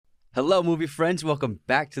Hello, movie friends. Welcome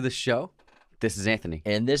back to the show. This is Anthony.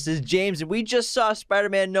 And this is James. And we just saw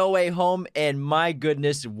Spider-Man No Way Home, and my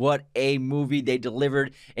goodness, what a movie. They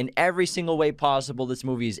delivered in every single way possible. This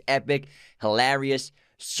movie is epic, hilarious,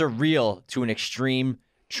 surreal to an extreme,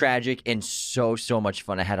 tragic, and so much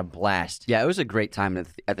fun. I had a blast. Yeah, it was a great time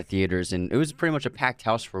at the theaters, and it was pretty much a packed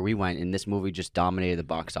house where we went, and this movie just dominated the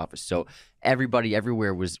box office. So everybody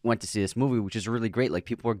everywhere went to see this movie, which is really great. Like,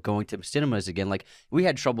 people were going to cinemas again. Like, we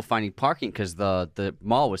had trouble finding parking because the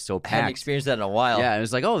mall was so I packed. hadn't experienced that in a while. Yeah, it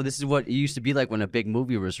was like, oh, this is what it used to be like when a big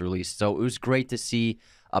movie was released. So it was great to see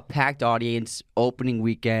a packed audience, opening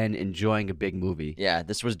weekend, enjoying a big movie. Yeah,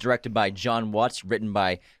 this was directed by John Watts, written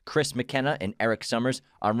by Chris McKenna and Eric Summers.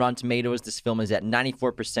 On Rotten Tomatoes, this film is at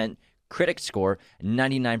 94% critic score,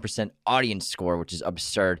 99% audience score, which is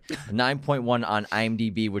absurd. 9.1 on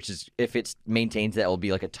IMDb, which is, if it maintains that, it will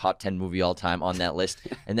be like a top 10 movie all time on that list.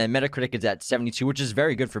 And then Metacritic is at 72, which is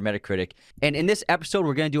very good for Metacritic. And in this episode,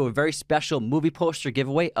 we're going to do a very special movie poster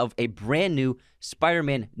giveaway of a brand new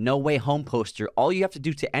Spider-Man No Way Home poster. All you have to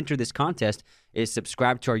do to enter this contest is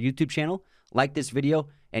subscribe to our YouTube channel, like this video,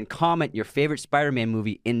 and comment your favorite Spider-Man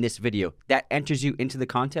movie in this video. That enters you into the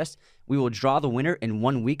contest. We will draw the winner in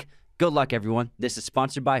 1 week. Good luck, everyone. This is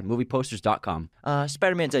sponsored by MoviePosters.com.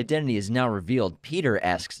 Spider-Man's identity is now revealed. Peter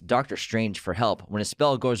asks Doctor Strange for help. When a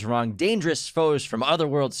spell goes wrong, dangerous foes from other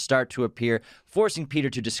worlds start to appear, forcing Peter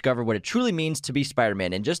to discover what it truly means to be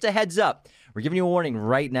Spider-Man. And just a heads up, we're giving you a warning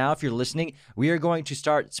right now. If you're listening, we are going to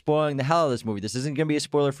start spoiling the hell out of this movie. This isn't going to be a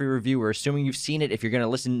spoiler-free review. We're assuming you've seen it if you're going to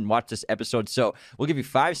listen and watch this episode. So we'll give you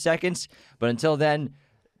 5 seconds, but until then,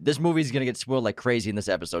 this movie is going to get spoiled like crazy in this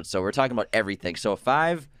episode. So we're talking about everything. So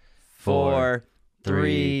 5, 4,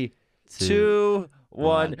 3, 2,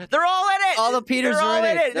 1. They're all in it. All the Peters are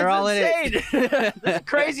in it. They're all in it. That's the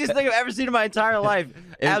craziest thing I've ever seen in my entire life.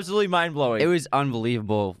 Absolutely mind-blowing. It was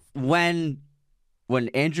unbelievable. When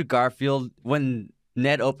Andrew Garfield, when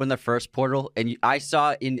Ned opened the first portal, and I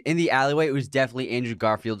saw in the alleyway, it was definitely Andrew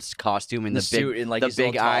Garfield's costume and the suit big, and like the he's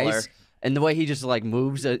big a little taller. eyes. And the way he just like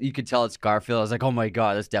moves, you could tell it's Garfield. I was like, oh my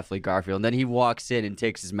God, that's definitely Garfield. And then he walks in and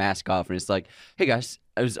takes his mask off, and it's like, hey guys,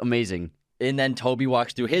 it was amazing. And then Toby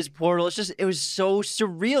walks through his portal. It was so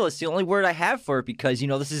surreal. It's the only word I have for it because,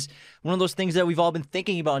 this is one of those things that we've all been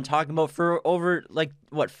thinking about and talking about for over,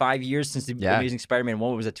 5 years since the Amazing Spider-Man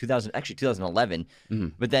 1 was at 2011. Mm-hmm.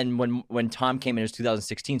 But then when Tom came in, it was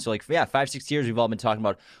 2016. So, 5-6 years we've all been talking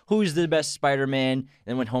about who's the best Spider-Man.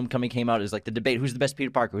 And when Homecoming came out, it was like the debate, who's the best Peter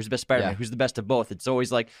Parker, who's the best Spider-Man, who's the best of both. It's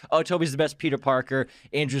always like, oh, Toby's the best Peter Parker,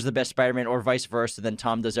 Andrew's the best Spider-Man, or vice versa. Then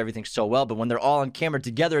Tom does everything so well. But when they're all on camera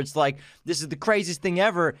together, it's like, this is the craziest thing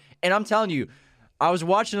ever. And I'm telling you, I was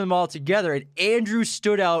watching them all together, and Andrew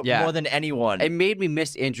stood out more than anyone. It made me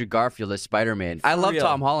miss Andrew Garfield as Spider-Man. I love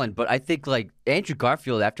Tom Holland, but I think, Andrew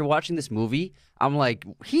Garfield, after watching this movie, I'm like,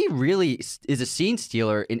 he really is a scene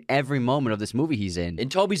stealer in every moment of this movie he's in.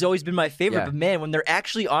 And Toby's always been my favorite, but man, when they're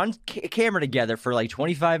actually on camera together for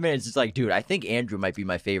 25 minutes, it's like, dude, I think Andrew might be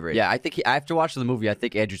my favorite. Yeah, I think after watching the movie, I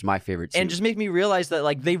think Andrew's my favorite too. And just make me realize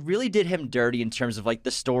that they really did him dirty in terms of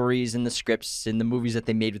the stories and the scripts and the movies that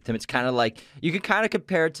they made with him. It's kind of like, you could kind of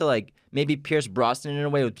compare it to maybe Pierce Brosnan in a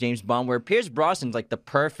way with James Bond, where Pierce Brosnan's the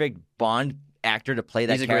perfect Bond actor to play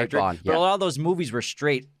that He's character. A great Bond, But a lot of those movies were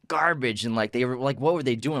straight garbage, and they were what were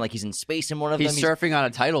they doing? He's in space in one of them. He's surfing on a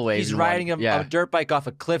tidal wave. He's riding a dirt bike off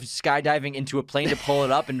a cliff, skydiving into a plane to pull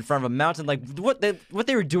it up in front of a mountain. What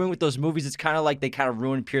they were doing with those movies, it's kind of they kind of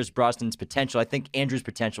ruined Pierce Brosnan's potential. I think Andrew's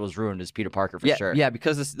potential was ruined as Peter Parker for sure. Yeah,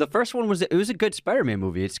 because the first one was a good Spider-Man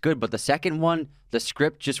movie. It's good, but the second one, the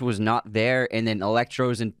script just was not there, and then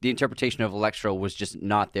Electro's and the interpretation of Electro was just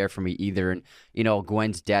not there for me either. And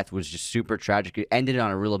Gwen's death was just super tragic. It ended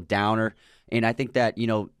on a real downer, and I think that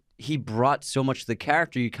he brought so much to the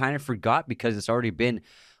character, you kind of forgot because it's already been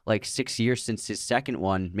 6 years since his second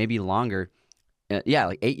one, maybe longer. 8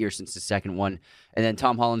 years since the second one. And then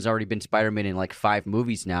Tom Holland's already been Spider-Man in 5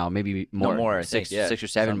 movies now, maybe more. No more, I 6 think, 6 or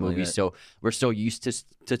 7 movies. Like so we're so used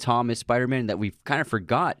to Tom as Spider-Man that we've kind of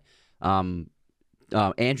forgot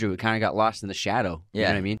Andrew. Kind of got lost in the shadow. You know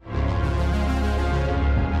what I mean?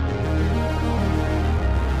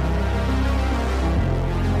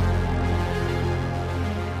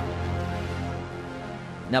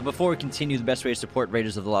 Now, before we continue, the best way to support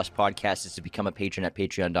Raiders of the Lost podcast is to become a patron at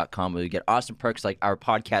patreon.com, where you get awesome perks like our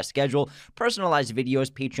podcast schedule, personalized videos,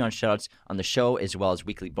 Patreon shoutouts on the show, as well as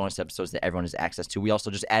weekly bonus episodes that everyone has access to. We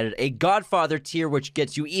also just added a Godfather tier, which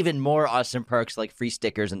gets you even more awesome perks like free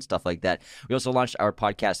stickers and stuff like that. We also launched our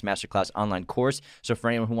podcast masterclass online course. So for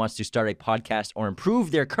anyone who wants to start a podcast or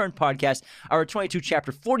improve their current podcast, our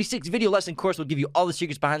 22-chapter, 46 video lesson course will give you all the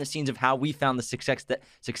secrets behind the scenes of how we found the success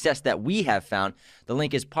that we have found. The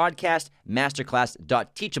link is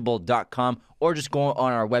podcastmasterclass.teachable.com, or just go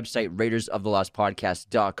on our website,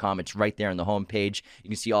 raidersofTheLostPodcast.com. It's right there on the homepage.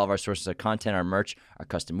 You can see all of our sources of content, our merch, our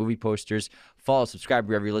custom movie posters. Follow, subscribe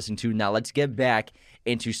wherever you're listening to. Now let's get back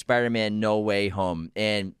into Spider-Man No Way Home.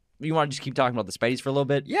 And you want to just keep talking about the Spideys for a little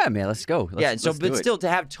bit? Yeah, man, let's go. But still, to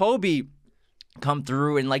have Tobey come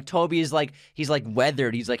through, and like Tobey is like, he's like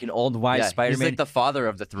weathered, he's like an old wise Spider-Man. He's like the father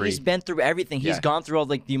of the three. He's been through everything. He's gone through all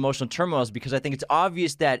like the emotional turmoils, because I think it's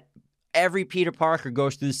obvious that every Peter Parker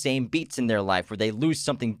goes through the same beats in their life where they lose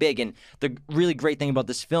something big. And the really great thing about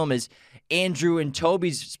this film is Andrew and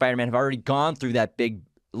Tobey's Spider-Man have already gone through that big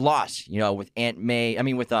loss, with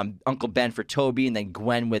with Uncle Ben for Tobey, and then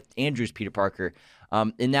Gwen with Andrew's Peter Parker.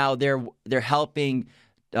 And now they're helping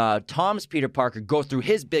Tom's Peter Parker go through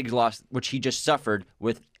his big loss, which he just suffered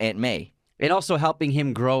with Aunt May. And also helping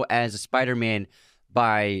him grow as a Spider-Man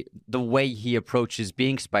by the way he approaches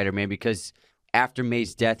being Spider-Man, because after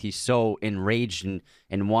May's death, he's so enraged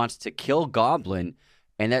and wants to kill Goblin.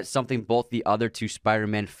 And that's something both the other two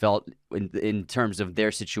Spider-Men felt in terms of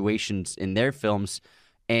their situations in their films.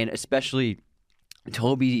 And especially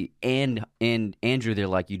Tobey and Andrew, they're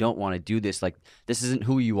like, you don't want to do this. Like, this isn't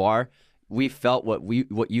who you are. We felt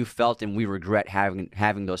what you felt, and we regret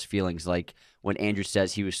having those feelings. Like when Andrew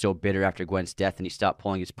says he was so bitter after Gwen's death and he stopped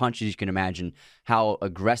pulling his punches, you can imagine how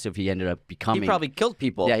aggressive he ended up becoming. He probably killed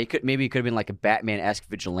people. Yeah, he could have been like a Batman-esque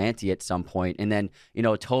vigilante at some point. And then,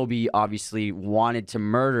 Tobey obviously wanted to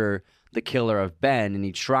murder the killer of Ben, and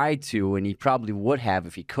he tried to, and he probably would have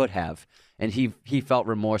if he could have. And he felt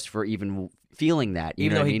remorse for even feeling that,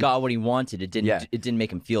 even though he got what he wanted, it didn't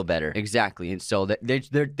make him feel better. Exactly. And so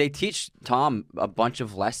they teach Tom a bunch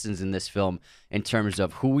of lessons in this film in terms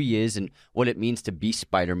of who he is and what it means to be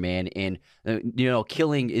Spider-Man. And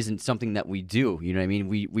killing isn't something that we do. You know what I mean?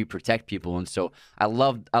 We protect people. And so I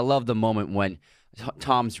love the moment when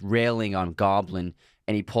Tom's railing on Goblin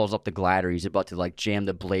and he pulls up the glider. He's about to like jam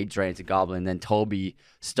the blades right into Goblin, and then Tobey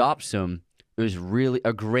stops him. It was really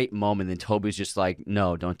a great moment. And Tobey's just like,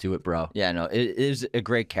 no, don't do it, bro. Yeah, no, it is a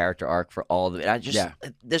great character arc for all of it.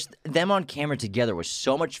 Them on camera together was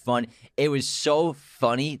so much fun. It was so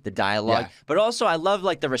funny, the dialogue. Yeah. But also, I love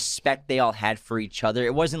like the respect they all had for each other.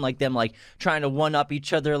 It wasn't like them like trying to one up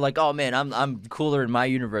each other. Like, oh man, I'm cooler in my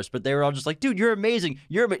universe. But they were all just like, dude, you're amazing.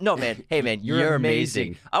 No man, hey man, you're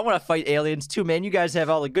amazing. I want to fight aliens too, man. You guys have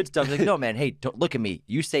all the good stuff. Like, no man, hey, don't look at me.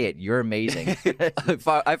 You say it. You're amazing.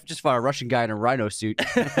 I've just fought a Russian guy in a rhino suit.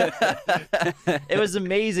 It was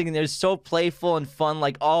amazing, and it was so playful and fun.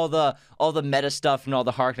 Like all the meta stuff and all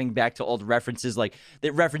the harkening back to old references, like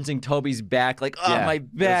they're referencing Tobey's back, like my back.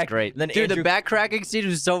 That's great. And then Dude, the back cracking scene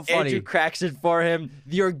was so funny. Andrew cracks it for him.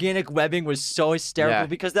 The organic webbing was so hysterical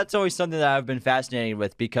because that's always something that I've been fascinated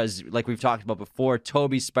with. Because like we've talked about before,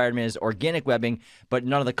 Tobey's Spider-Man is organic webbing, but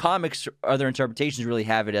none of the comics or other interpretations really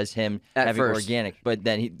have it as him having organic. But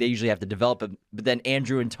then they usually have to develop it. But then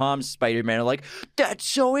Andrew and Tom's Spider-Man are like, that's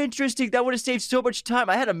so interesting. That would have saved so much time.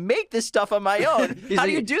 I had to make this stuff on my own. How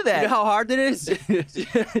do you do that? You know how hard it is?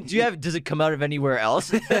 Does it come out of anywhere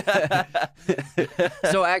else?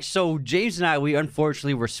 So James and I, we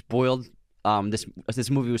unfortunately were spoiled. This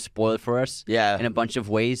movie was spoiled for us. Yeah. In a bunch of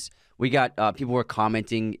ways. We got people were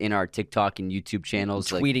commenting in our TikTok and YouTube channels,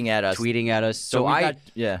 tweeting at us. So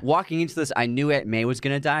walking into this, I knew Aunt May was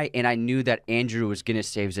gonna die, and I knew that Andrew was gonna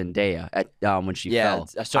save Zendaya when she fell.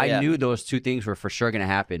 So I knew those two things were for sure gonna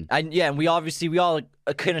happen. And we all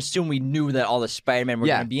can assume we knew that all the Spider-Man were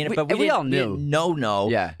gonna be in it, but we all knew. No.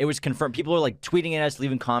 Yeah. It was confirmed. People were like tweeting at us,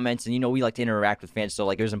 leaving comments, and we like to interact with fans, so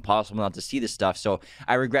like it was impossible not to see this stuff. So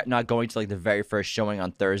I regret not going to like the very first showing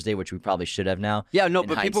on Thursday, which we probably should have now. Yeah, no,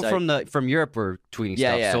 but people from Europe were tweeting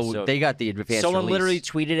stuff, so they got the advanced Someone release. literally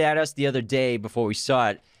tweeted at us the other day before we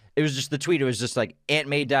saw it. It was just the tweet. It was just like Aunt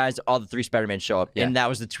May dies, all the three Spider-Men show up, and that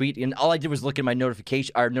was the tweet. And all I did was look at my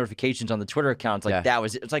notifications on the Twitter account. Like that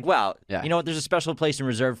was it. It's like, wow, you know what? There's a special place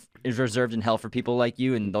reserved in hell for people like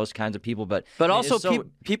you and those kinds of people. But also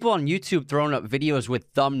people on YouTube throwing up videos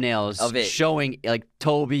with thumbnails of it showing like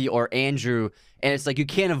Tobey or Andrew, and it's like you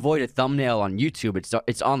can't avoid a thumbnail on YouTube.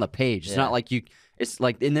 It's on the page. It's not like you. it's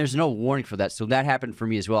like, and there's no warning for that. So that happened for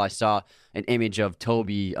me as well. I saw an image of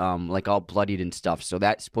Toby, like all bloodied and stuff. So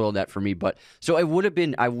that spoiled that for me. But so it would have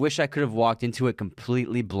been, I wish I could have walked into it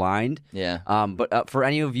completely blind. Yeah. But for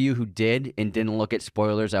any of you who did and didn't look at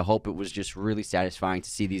spoilers, I hope it was just really satisfying to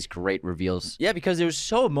see these great reveals. Yeah, because it was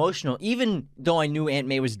so emotional. Even though I knew Aunt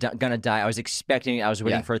May was gonna die, I was expecting, I was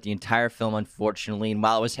waiting for it the entire film, unfortunately. And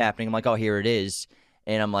while it was happening, I'm like, oh, here it is.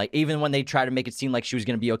 And I'm like, even when they tried to make it seem like she was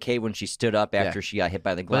going to be okay when she stood up after she got hit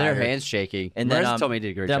by the glider. But her hands shaking. And then then told me did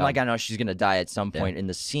a great then job. I'm like, I know she's going to die at some point in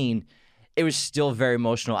the scene. It was still very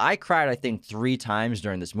emotional. I cried, I think, 3 times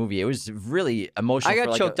during this movie. It was really emotional. I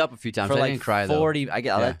got choked up a few times. I didn't cry, 40,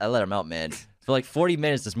 though. I let him out, man. For like 40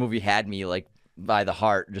 minutes, this movie had me like by the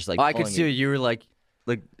heart, just like. I could see you were like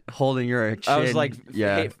holding your chin. I was like,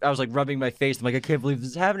 I was like rubbing my face. I'm like, I can't believe this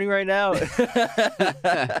is happening right now.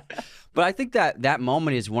 But I think that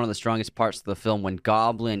moment is one of the strongest parts of the film when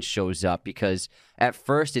Goblin shows up, because at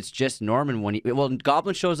first it's just Norman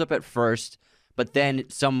Goblin shows up at first, but then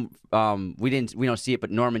we don't see it,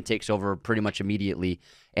 but Norman takes over pretty much immediately,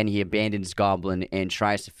 and he abandons Goblin and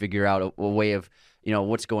tries to figure out a way of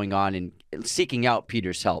what's going on and seeking out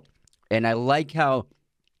Peter's help. And I like how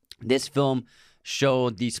this film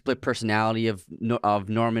showed the split personality of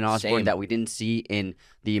Norman Osborn that we didn't see in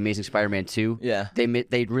The Amazing Spider-Man 2. Yeah.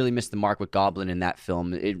 They really missed the mark with Goblin in that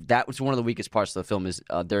film. That was one of the weakest parts of the film, is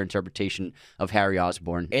their interpretation of Harry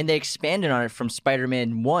Osborn. And they expanded on it from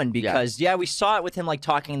Spider-Man 1 because, we saw it with him like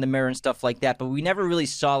talking in the mirror and stuff like that, but we never really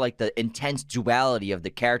saw like the intense duality of the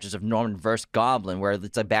characters of Norman versus Goblin, where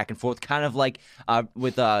it's a back and forth, kind of like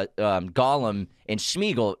with Gollum and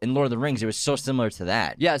Smeagol in Lord of the Rings. It was so similar to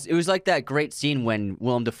that. Yes, it was like that great scene when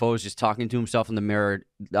Willem Dafoe is just talking to himself in the mirror,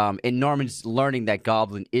 and Norman's learning that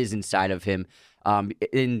Goblin is inside of him.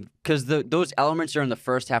 Because those elements are in the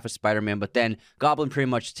first half of Spider-Man, but then Goblin pretty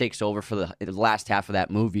much takes over for the last half of that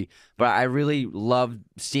movie. But I really love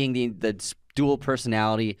seeing the dual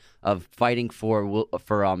personality of fighting for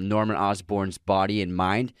Norman Osborn's body and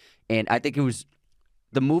mind. And I think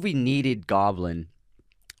the movie needed Goblin,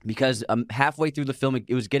 because halfway through the film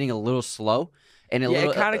it was getting a little slow. And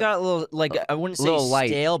it kind of got a little, like, I wouldn't say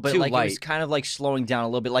stale, but like light. It was kind of like slowing down a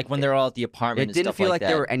little bit, like when they're all at the apartment and stuff like that. It didn't feel like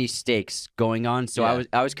there were any stakes going on, so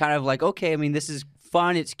I was kind of like, okay, I mean, this is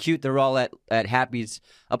fun, it's cute, they're all at Happy's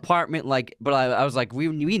apartment, but I was like, we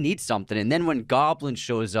need something. And then when Goblin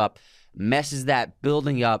shows up, messes that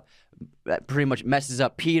building up, pretty much messes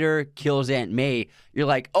up Peter, kills Aunt May, you're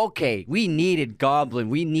like, okay, we needed Goblin,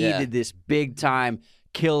 we needed this big time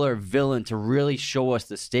killer villain to really show us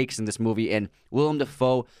the stakes in this movie. And Willem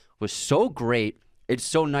Dafoe was so great. It's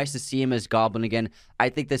so nice to see him as Goblin again. I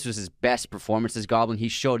think this was his best performance as Goblin. He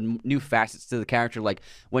showed new facets to the character, like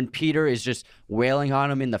when Peter is just wailing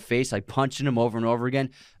on him in the face, like punching him over and over again.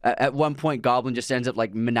 At one point, Goblin just ends up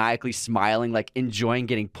like maniacally smiling, like enjoying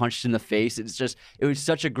getting punched in the face. It was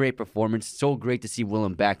such a great performance. So great to see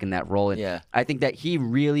Willem back in that role. And I think that he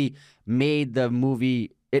really made the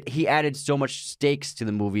movie. He added so much stakes to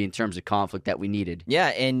the movie in terms of conflict that we needed. Yeah,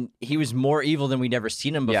 and he was more evil than we'd ever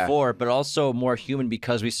seen him before, but also more human,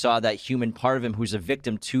 because we saw that human part of him who's a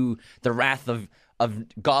victim to the wrath of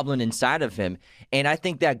Goblin inside of him. And I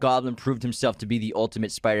think that Goblin proved himself to be the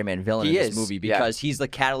ultimate Spider-Man villain in this movie, because he's the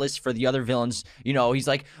catalyst for the other villains. He's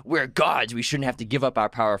like, we're gods. We shouldn't have to give up our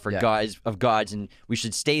power for gods, and we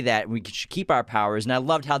should stay that, and we should keep our powers. And I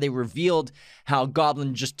loved how they revealed how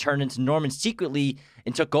Goblin just turned into Norman secretly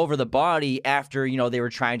and took over the body after, they were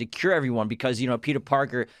trying to cure everyone, because, Peter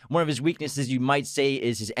Parker, one of his weaknesses, you might say,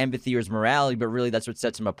 is his empathy or his morality, but really that's what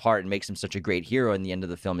sets him apart and makes him such a great hero in the end of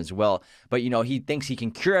the film as well. But, he thinks he can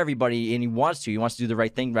cure everybody, and he wants to. He wants to do the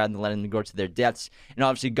right thing rather than letting them go to their deaths. And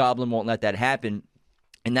obviously Goblin won't let that happen.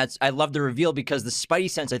 And I love the reveal, because the Spidey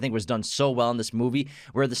sense, I think, was done so well in this movie,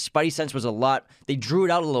 where the Spidey sense was they drew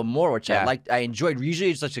it out a little more, which I liked. I enjoyed.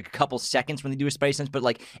 Usually it's like a couple seconds when they do a Spidey sense, but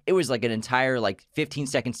like it was like an entire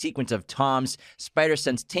 15-second sequence of Tom's Spider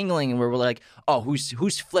sense tingling, and where we're like, oh,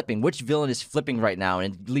 who's flipping? Which villain is flipping right now?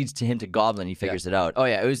 And it leads to him to Goblin. He figures it out. Oh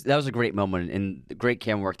yeah, that was a great moment and great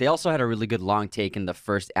camera work. They also had a really good long take in the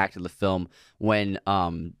first act of the film when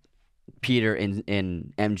Peter and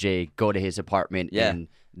MJ go to his apartment, and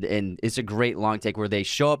it's a great long take where they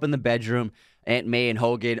show up in the bedroom. Aunt May and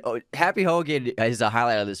Hogan. Happy Hogan is a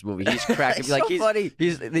highlight of this movie. He's cracking. It's so funny.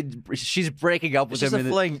 She's breaking up with him. It's just a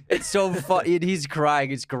fling. It's so funny. He's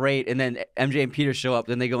crying. It's great. And then MJ and Peter show up.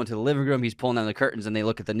 Then they go into the living room. He's pulling down the curtains, and they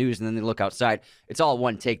look at the news, and then they look outside. It's all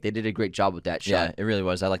one take. They did a great job with that shot. Yeah, it really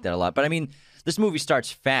was. I like that a lot. But I mean, this movie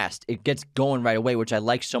starts fast. It gets going right away, which I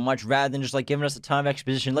like so much, rather than just like giving us a ton of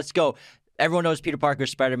exposition. Let's go. everyone knows Peter Parker,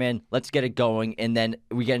 Spider-Man. Let's get it going. And then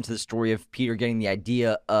we get into the story of Peter getting the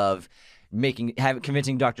idea of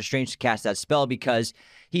convincing Doctor Strange to cast that spell because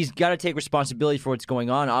he's got to take responsibility for what's going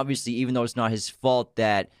on. Obviously, even though it's not his fault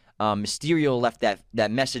that Mysterio left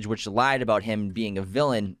that message which lied about him being a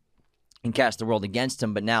villain and cast the world against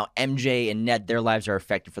him. But now MJ and Ned, their lives are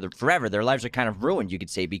affected forever. Their lives are kind of ruined, you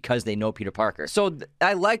could say, because they know Peter Parker. So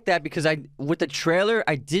I like that because with the trailer,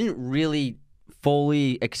 I didn't really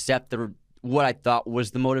fully accept what I thought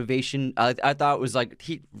was the motivation. I thought it was like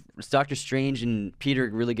Doctor Strange and Peter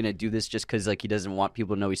really going to do this just because like he doesn't want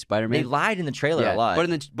people to know he's Spider-Man. They lied in the trailer a lot.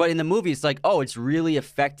 But in the movie, it's like, oh, it's really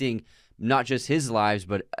affecting not just his lives,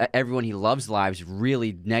 but everyone he loves lives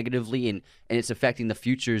really negatively, and it's affecting the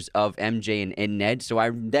futures of MJ and Ned. So I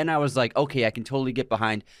was like, okay, I can totally get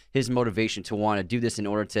behind his motivation to want to do this in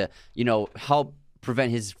order to, help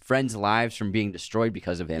prevent his friends' lives from being destroyed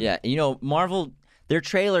because of him. Yeah, Marvel, their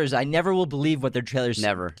trailers, I never will believe what their trailers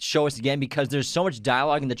show us again because there's so much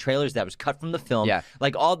dialogue in the trailers that was cut from the film. Yeah.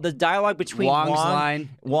 Like all the dialogue between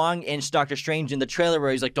Wong and Doctor Strange in the trailer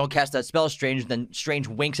where he's like, don't cast that spell, Strange, and then Strange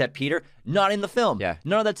winks at Peter. Not in the film. Yeah.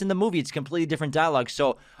 None of that's in the movie. It's completely different dialogue.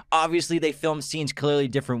 So obviously they film scenes clearly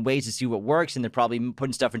different ways to see what works, and they're probably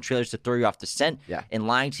putting stuff in trailers to throw you off the scent and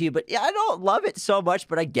lying to you. But yeah, I don't love it so much,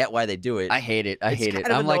 but I get why they do it. I hate it. I hate it.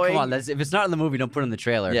 I'm like, come on, if it's not in the movie, don't put it in the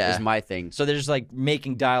trailer. Is my thing. So they're just like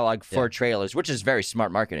making dialogue for trailers, which is very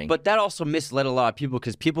smart marketing. But that also misled a lot of people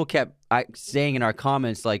because people kept saying in our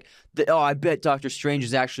comments like, I bet Doctor Strange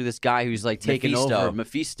is actually this guy who's like taking over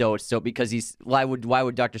Mephisto. So because why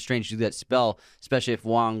would Doctor Strange do that spell, especially if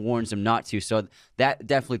Wong warns him not to? So that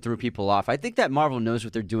definitely threw people off. I think that Marvel knows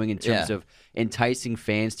what they're doing in terms of enticing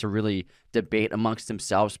fans to really debate amongst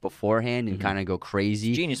themselves beforehand and kind of go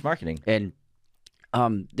crazy. Genius marketing. And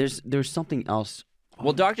there's something else.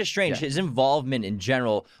 Well, Doctor Strange, his involvement in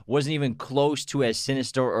general wasn't even close to as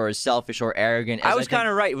sinister or as selfish or arrogant. I was kind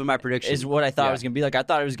of right with my prediction. Is what I thought it was going to be like. I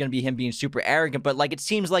thought it was going to be him being super arrogant, but like it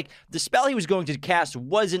seems like the spell he was going to cast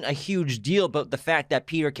wasn't a huge deal, but the fact that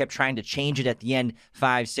Peter kept trying to change it at the end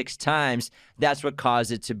 5-6 times, that's what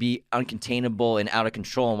caused it to be uncontainable and out of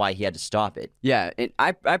control and why he had to stop it. Yeah,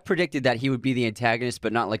 I predicted that he would be the antagonist,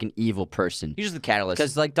 but not like an evil person. He's just the catalyst.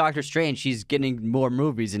 Because like Doctor Strange, he's getting more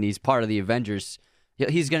movies and he's part of the Avengers.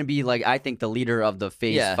 He's going to be like, I think, the leader of the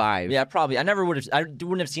Phase 5. Yeah, probably. I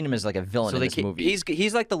wouldn't have seen him as like a villain in this movie.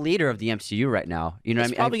 He's like the leader of the MCU right now. You know what I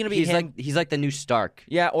mean? Probably going to be him. He's like the new Stark.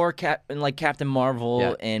 Yeah, or Captain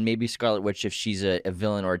Marvel and maybe Scarlet Witch if she's a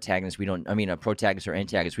villain or antagonist. A protagonist or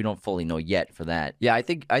antagonist. We don't fully know yet for that. Yeah, I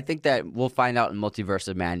think that we'll find out in Multiverse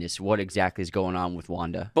of Madness what exactly is going on with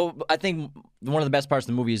Wanda. But I think one of the best parts of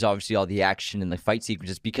the movie is obviously all the action and the fight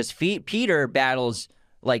sequences because Peter battles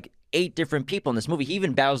like 8 different people in this movie. He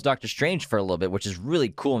even battles Doctor Strange for a little bit, which is really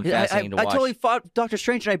cool and fascinating to watch. I totally fought Doctor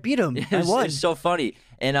Strange and I beat him. I won. It's so funny.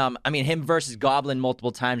 And him versus Goblin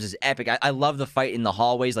multiple times is epic. I love the fight in the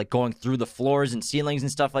hallways, like going through the floors and ceilings and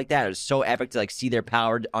stuff like that. It was so epic to like see their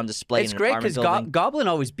power on display. It's great because Goblin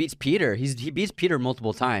always beats Peter. He beats Peter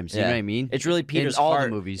multiple times. You know what I mean? It's really Peter's in all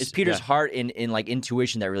heart. the movies. It's Peter's heart in like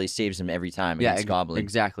intuition that really saves him every time against Goblin.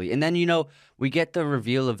 Exactly. And then we get the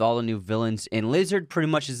reveal of all the new villains, and Lizard pretty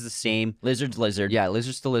much is the same. Lizard's Lizard. Yeah,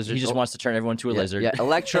 Lizard's the Lizard. He just wants to turn everyone to a lizard. Yeah,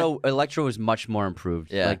 Electro is much more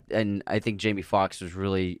improved. Yeah. And I think Jamie Foxx was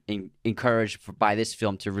really encouraged by this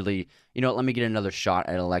film to really, let me get another shot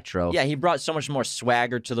at Electro. Yeah, he brought so much more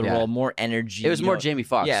swagger to the role, more energy. It was more Jamie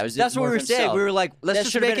Foxx. Yeah, that's what we were saying. We were like, let's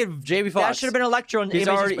just make it Jamie Foxx. That should have been Electro.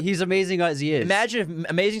 He's amazing as he is. Imagine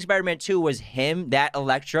if Amazing Spider-Man 2 was him, that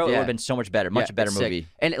Electro. It would have been so much better, much better movie.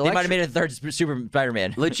 And they might have made a third Super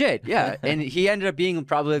Spider-Man. Legit, yeah. And he ended up being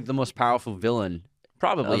probably the most powerful villain.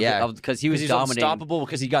 Probably, because he was dominating. Unstoppable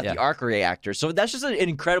because he got the arc reactor. So that's just an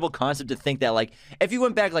incredible concept to think that, like, if you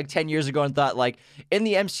went back like 10 years ago and thought, like, in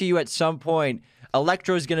the MCU at some point,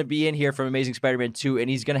 Electro is going to be in here from Amazing Spider-Man 2 and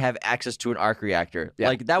he's going to have access to an arc reactor. Yeah,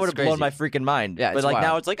 like, that would have blown my freaking mind. Yeah, but, like, wild.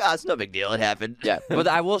 Now it's like, it's no big deal. It happened. Yeah, but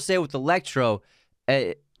I will say with Electro,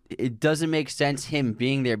 it doesn't make sense him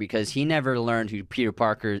being there because he never learned who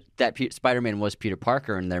Spider-Man was Peter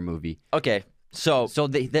Parker in their movie. Okay. So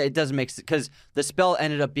it doesn't make sense because the spell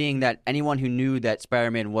ended up being that anyone who knew that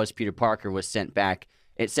Spider-Man was Peter Parker was sent back.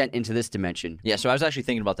 It's sent into this dimension. Yeah, so I was actually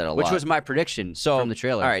thinking about that a lot. Which was my prediction from the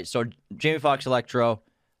trailer. All right, so Jamie Foxx, Electro,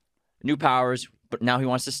 new powers, but now he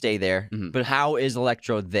wants to stay there. Mm-hmm. But how is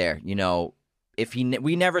Electro there? If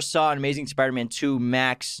we never saw in Amazing Spider-Man 2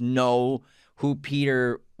 Max know who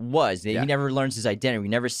Peter was. He never learns his identity. We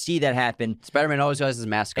never see that happen. Spider-Man always has his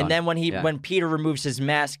mask on. And then when Peter removes his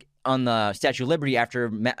mask, on the Statue of Liberty after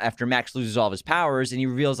Max loses all of his powers, and he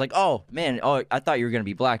reveals like, oh man, I thought you were gonna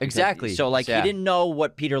be black. Exactly. So like Yeah. he didn't know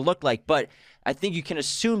what Peter looked like, but I think you can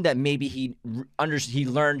assume that maybe he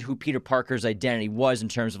learned who Peter Parker's identity was in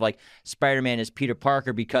terms of like Spider-Man is Peter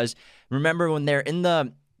Parker, because remember when they're in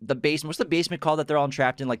the basement, what's the basement called that they're all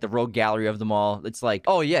trapped in, like the rogue gallery of them all? It's like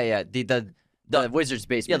the wizard's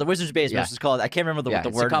basement. yeah, the wizard's basement. Yeah. Which is called, I can't remember what the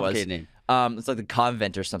it's word a complicated was. name. It's like the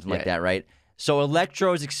convent or something like Yeah. that, right? So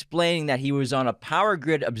Electro is explaining that he was on a power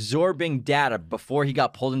grid absorbing data before he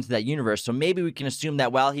got pulled into that universe. So maybe we can assume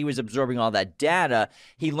that while he was absorbing all that data,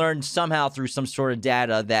 he learned somehow through some sort of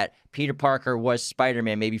data that Peter Parker was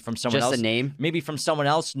Spider-Man, maybe from someone else. Just a name? Maybe from someone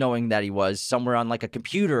else knowing that he was somewhere on like a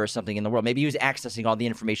computer or something in the world. Maybe he was accessing all the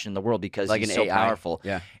information in the world because Like he's an so AI. powerful.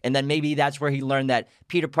 Yeah. And then maybe that's where he learned that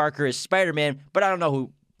Peter Parker is Spider-Man, but I don't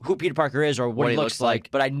know who Peter Parker is or what he looks like,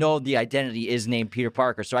 but I know the identity is named Peter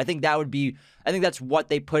Parker. So I think that's what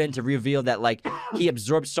they put in to reveal that like he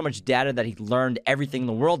absorbed so much data that he learned everything in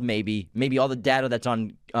the world. Maybe all the data that's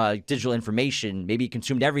on digital information, maybe he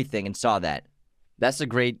consumed everything and saw that. That's a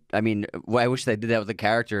great. I mean, I wish they did that with the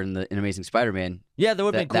character in Amazing Spider-Man. Yeah, that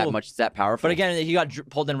would have been cool. That powerful. But again, he got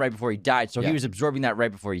pulled in right before he died, so he Yeah. was absorbing that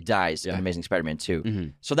right before he dies in Amazing Spider-Man 2. Mm-hmm.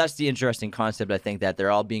 So that's the interesting concept, I think, that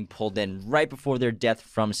they're all being pulled in right before their death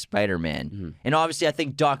from Spider-Man. Mm-hmm. And obviously, I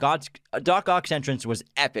think Doc Ock's entrance was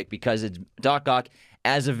epic because it's Doc Ock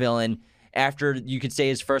as a villain after, you could say,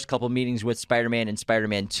 his first couple meetings with Spider-Man in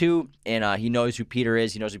Spider-Man 2, and he knows who Peter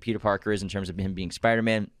is, he knows who Peter Parker is in terms of him being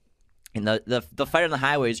Spider-Man. And the fight on the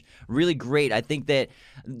highway is really great. I think that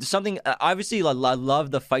something obviously I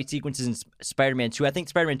love the fight sequences in Spider-Man 2. I think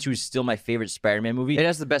Spider-Man 2 is still my favorite Spider-Man movie. it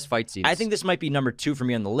has the best fight scenes. I think this might be number 2 for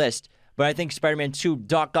me on the list. But I think Spider-Man 2,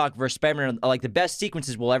 Doc Ock versus Spider-Man are like the best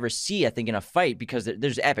sequences we'll ever see, I think, in a fight, because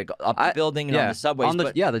there's epic up the building and on the subways.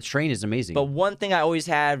 The train is amazing. But one thing I always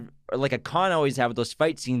had, or like a con I always have with those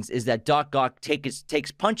fight scenes, is that Doc Ock takes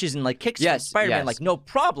punches and like kicks Spider-Man like no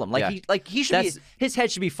problem. Like he should be, his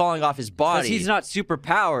head should be falling off his body. He's not super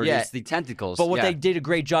powered. Yeah. It's the tentacles. But what they did a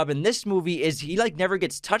great job in this movie is he like never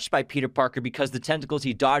gets touched by Peter Parker because the tentacles,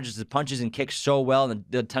 he dodges the punches and kicks so well, and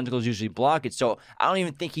the tentacles usually block it. So I don't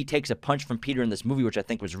even think he takes a punch from Peter in this movie, which I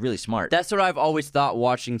think was really smart. That's what I've always thought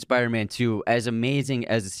watching Spider-Man 2, as amazing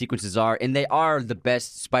as the sequences are, and they are the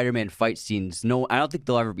best Spider-Man fight scenes. No, I don't think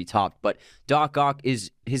they'll ever be topped, but Doc Ock is,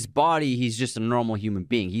 his body, he's just a normal human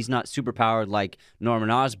being. He's not superpowered like Norman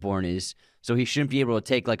Osborn is. So he shouldn't be able to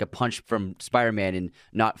take like a punch from Spider-Man and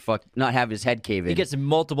not have his head cave in. He gets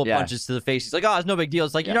multiple punches to the face. He's like, "Oh, it's no big deal."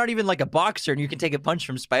 It's like you're not even like a boxer, and you can take a punch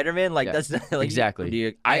from Spider-Man. Like that's not, like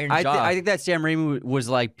exactly. I think that Sam Raimi was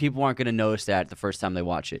like, people aren't going to notice that the first time they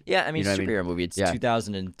watch it. Yeah, I mean, it's a superhero movie. It's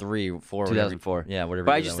 2003, 4, 2004. Yeah, whatever.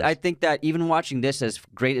 But I think that even watching this, as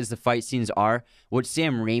great as the fight scenes are, what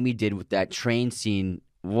Sam Raimi did with that train scene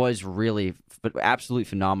was really absolutely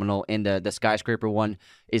phenomenal, and the skyscraper one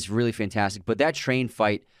is really fantastic. But that train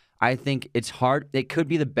fight, I think it's hard. It could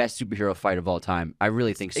be the best superhero fight of all time. I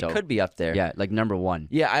really think so. It could be up there. Yeah, like number one.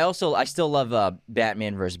 Yeah, I still love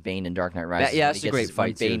Batman versus Bane in Dark Knight Rises. That's a great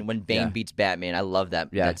fight too. When Bane beats Batman, I love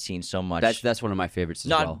that scene so much. That's one of my favorites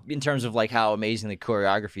as well. Not in terms of like how amazing the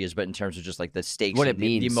choreography is, but in terms of just like the stakes, what and it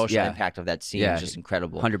means, the emotional impact of that scene is just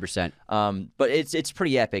incredible. 100%. But it's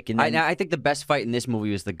pretty epic. And then, I think the best fight in this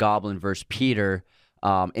movie was the Goblin versus Peter.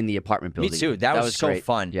 In the apartment building. Me too. That was so great.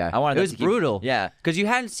 fun. Yeah, it was brutal. Yeah, because you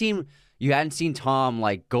hadn't seen Tom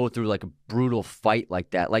like go through like a brutal fight like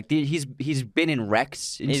that. Like he's been in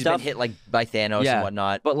wrecks and he's stuff. Been hit like by Thanos and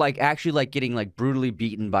whatnot. But like actually like getting like brutally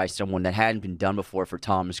beaten by someone that hadn't been done before for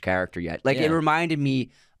Tom's character yet. Like it reminded me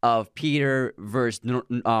of Peter versus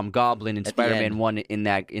Goblin in Spider-Man 1 in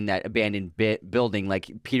that abandoned building. Like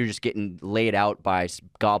Peter just getting laid out by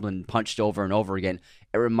Goblin, punched over and over again.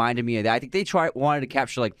 It reminded me of that. I think they wanted to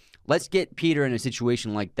capture like, let's get Peter in a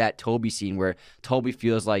situation like that Toby scene where Toby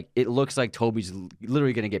feels like it looks like Toby's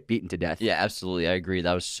literally going to get beaten to death. Yeah, absolutely. I agree.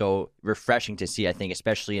 That was so refreshing to see, I think,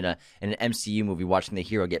 especially in an MCU movie, watching the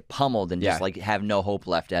hero get pummeled and just like have no hope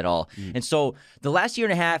left at all. And so the last year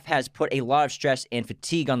and a half has put a lot of stress and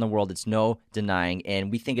fatigue on the world. It's no denying.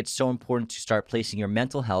 And we think it's so important to start placing your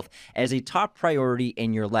mental health as a top priority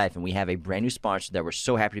in your life. And we have a brand new sponsor that we're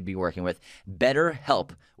so happy to be working with, BetterHelp,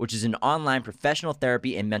 which is an online professional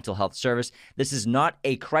therapy and mental health service. This is not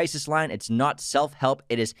a crisis line. It's not self-help.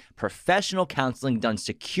 It is professional counseling done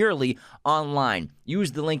securely online.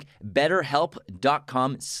 Use the link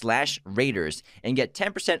betterhelp.com/Raiders and get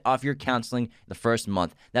 10% off your counseling the first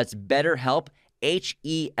month. That's BetterHelp,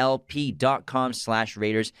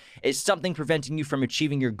 HELP.com/Raiders. Is something preventing you from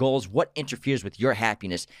achieving your goals? What interferes with your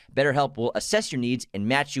happiness? BetterHelp will assess your needs and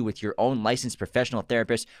match you with your own licensed professional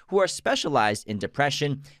therapists who are specialized in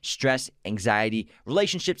depression, stress, anxiety,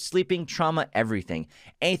 relationships, sleeping, trauma, everything.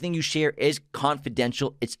 Anything you share is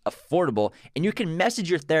confidential, it's affordable, and you can message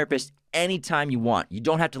your therapist anytime you want. You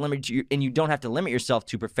don't have to limit yourself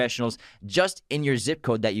to professionals just in your zip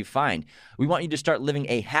code that you find. We want you to start living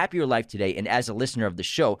a happier life today, and as a listener of the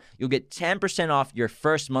show, you'll get 10% off your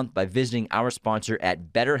first month by visiting our sponsor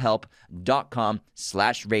at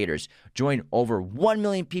betterhelp.com/Raiders. Join over 1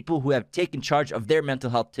 million people who have taken charge of their mental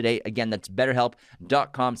health today. Again, that's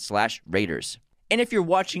betterhelp.com/Raiders. And if you're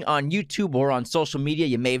watching on YouTube or on social media,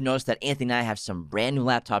 you may have noticed that Anthony and I have some brand new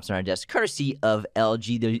laptops on our desk, courtesy of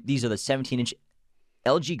LG. These are the 17-inch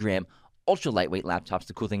LG Gram ultra lightweight laptops.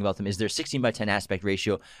 The cool thing about them is their 16:10 aspect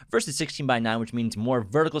ratio versus 16:9, which means more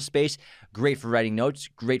vertical space. Great for writing notes,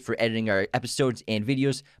 great for editing our episodes and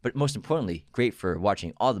videos, but most importantly, great for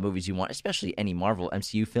watching all the movies you want, especially any Marvel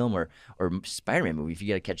MCU film or Spider-Man movie. If you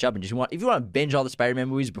got to catch up and if you want to binge all the Spider-Man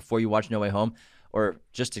movies before you watch No Way Home, or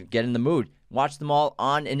just to get in the mood, watch them all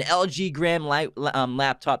on an LG Gram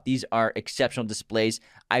laptop. These are exceptional displays.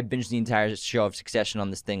 I binged the entire show of Succession on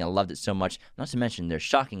this thing. I loved it so much. Not to mention, they're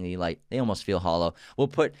shockingly light. They almost feel hollow. We'll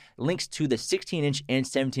put links to the 16-inch and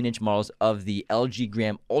 17-inch models of the LG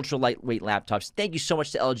Gram ultra lightweight laptops. Thank you so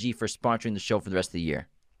much to LG for sponsoring the show for the rest of the year.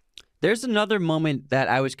 There's another moment that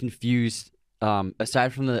I was confused,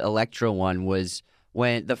 aside from the Electro one, was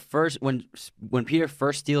when Peter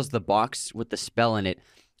first steals the box with the spell in it,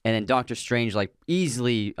 and then Doctor Strange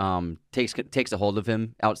easily takes a hold of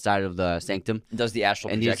him outside of the sanctum, does the astral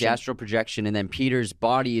projection. And the astral projection, and then Peter's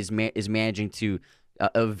body is managing to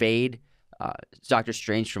evade Doctor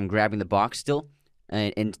Strange from grabbing the box still,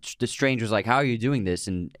 and the Strange was like, "How are you doing this?"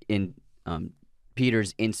 And in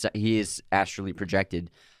Peter's inside, he is astrally projected,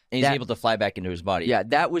 and he's able to fly back into his body. Yeah,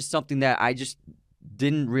 that was something that I just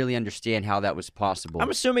didn't really understand how that was possible.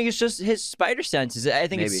 I'm assuming it's just his spider senses. I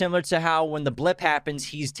think it's similar to how when the blip happens,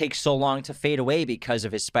 he takes so long to fade away because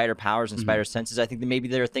of his spider powers and spider senses. I think that maybe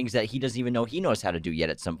there are things that he doesn't even know he knows how to do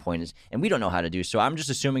yet at some point, and we don't know how to do. So I'm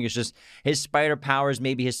just assuming it's just his spider powers,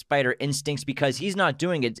 maybe his spider instincts, because he's not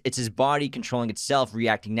doing it. It's his body controlling itself,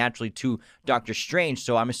 reacting naturally to Doctor Strange.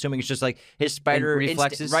 So I'm assuming it's just like his spider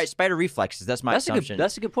reflexes. Right, spider reflexes. That's my assumption.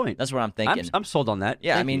 That's a good point. That's what I'm thinking. I'm sold on that.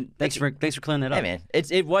 Yeah, thanks for clearing that up. Hey, man,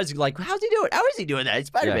 it was like, how's he doing? How is he doing that? It's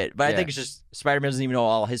Spider-Man. But I think it's just Spider-Man doesn't even know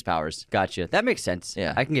all his powers. Gotcha. That makes sense.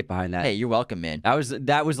 Yeah. I can get behind that. Hey, you're welcome, man.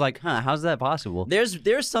 That was like, how's that possible?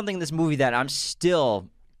 There's something in this movie that I'm still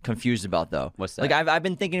confused about, though. What's that? Like, I've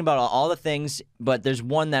been thinking about all the things, but there's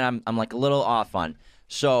one that I'm like a little off on.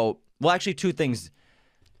 So, well, actually, two things.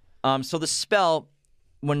 So the spell,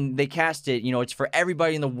 when they cast it, it's for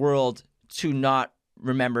everybody in the world to not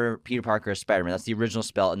remember Peter Parker as Spider-Man. That's the original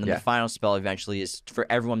spell. And then the final spell eventually is for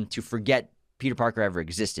everyone to forget Peter Parker ever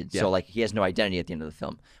existed. Yeah. So, he has no identity at the end of the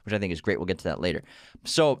film, which I think is great. We'll get to that later.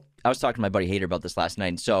 So, I was talking to my buddy Hader about this last night.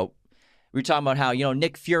 And so, we were talking about how,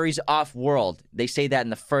 Nick Fury's off-world. They say that in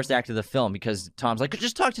the first act of the film because Tom's like,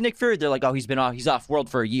 just talk to Nick Fury. They're like, oh, he's off-world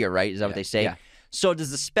for a year, right? Is that what they say? Yeah. So, does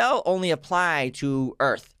the spell only apply to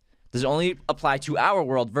Earth? Does it only apply to our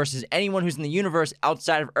world versus anyone who's in the universe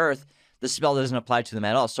outside of Earth? The spell doesn't apply to them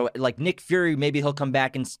at all. So, Nick Fury, maybe he'll come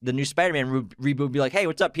back in the new Spider-Man reboot, be like, hey,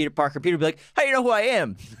 what's up, Peter Parker? Peter will be like, how do you know who I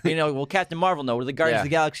am? Will Captain Marvel know? Will the Guardians of the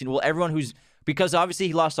Galaxy know? Will everyone because obviously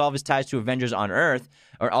he lost all of his ties to Avengers on Earth,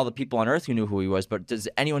 or all the people on Earth who knew who he was, but does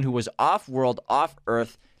anyone who was off-world,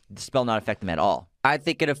 off-Earth, the spell not affect them at all? I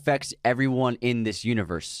think it affects everyone in this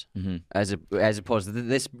universe, as opposed to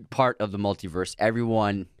this part of the multiverse.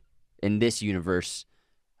 Everyone in this universe,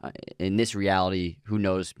 in this reality, who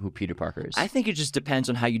knows who Peter Parker is. I think it just depends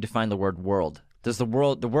on how you define the word world. Does the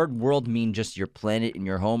word world mean just your planet and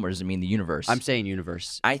your home, or does it mean the universe? I'm saying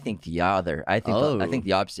universe. I think the other. I think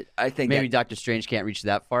the opposite. I think maybe Doctor Strange can't reach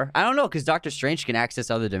that far. I don't know, because Doctor Strange can access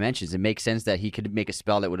other dimensions. It makes sense that he could make a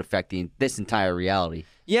spell that would affect this entire reality.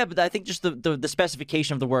 Yeah, but I think just the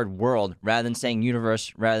specification of the word world, rather than saying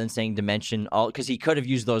universe, rather than saying dimension, because he could have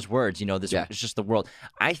used those words. It's just the world.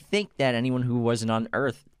 I think that anyone who wasn't on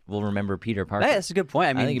Earth will remember Peter Parker. Hey, that's a good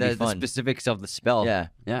point. I think it'd be fun. The specifics of the spell.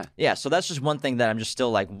 Yeah. So that's just one thing that I'm just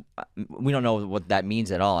still like, we don't know what that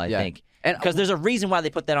means at all. I think, because there's a reason why they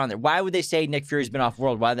put that on there. Why would they say Nick Fury's been off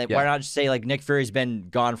world? Why not just say Nick Fury's been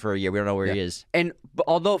gone for a year? We don't know where he is. And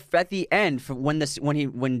although at the end,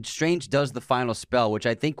 when Strange does the final spell, which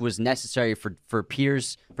I think was necessary for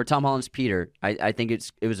Tom Holland's Peter, I think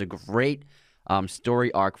it was a great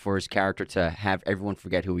story arc for his character to have everyone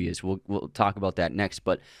forget who he is. We'll talk about that next.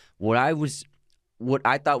 But what I was what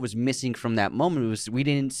I thought was missing from that moment was we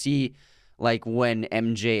didn't see like when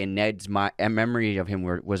MJ and Ned's memory of him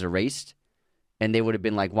was erased. And they would have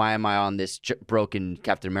been like, why am I on this broken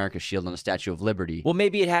Captain America shield on the Statue of Liberty? Well,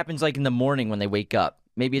 maybe it happens like in the morning when they wake up.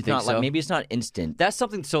 Maybe it's not so? maybe it's not instant. That's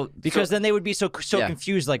something Because then they would be so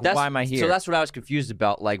confused, like, why am I here? So that's what I was confused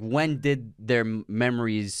about. Like, when did their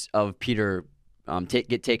memories of Peter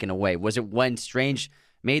get taken away? Was it when Strange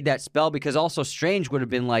made that spell? Because also Strange would have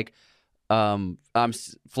been like, I'm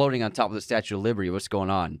floating on top of the Statue of Liberty. What's going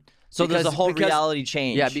on? So there's a whole reality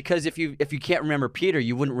change. Yeah, because if you can't remember Peter,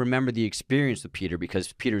 you wouldn't remember the experience with Peter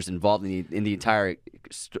because Peter's involved in the entire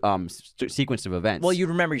sequence of events. Well, you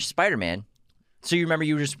remember Spider-Man. So you remember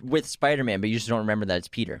you were just with Spider-Man, but you just don't remember that it's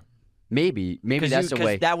Peter. Maybe that's the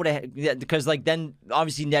way. That would have because like then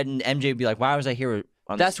obviously Ned and MJ would be like, why was I here?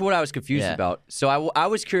 That's what I was confused about. So I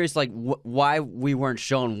was curious like why we weren't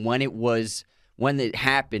shown when it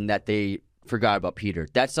happened that they forgot about Peter.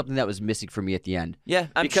 That's something that was missing for me at the end. Yeah,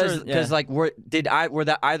 because like were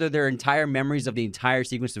that either their entire memories of the entire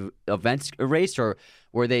sequence of events erased, or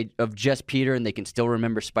were they of just Peter and they can still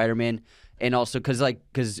remember Spider-Man? And also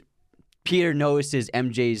because Peter notices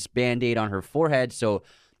MJ's Band-Aid on her forehead. So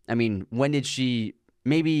I mean, when did she?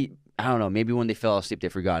 Maybe I don't know. Maybe when they fell asleep, they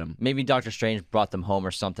forgot him. Maybe Doctor Strange brought them home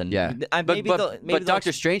or something. Yeah, but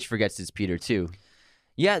Doctor Strange forgets it's Peter too.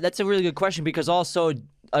 Yeah, that's a really good question because also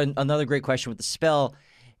another great question with the spell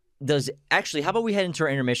how about we head into our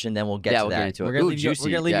intermission, then we'll get to that. We'll get into it. We're going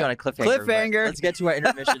to leave you on a cliffhanger. Let's get to our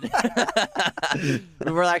intermission.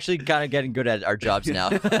 We're actually kind of getting good at our jobs now.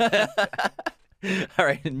 All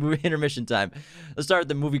right, intermission time. Let's start with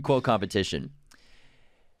the movie quote competition.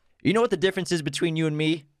 You know what the difference is between you and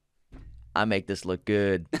me? I make this look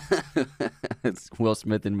good. It's Will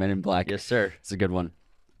Smith in Men in Black. Yes, sir. It's a good one.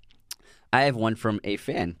 I have one from a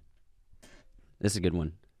fan. This is a good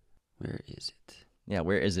one. Where is it? Yeah,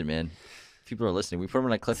 where is it, man? People are listening. We put them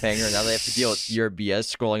on a cliffhanger, and now they have to deal with your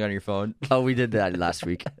BS scrolling on your phone. Oh, we did that last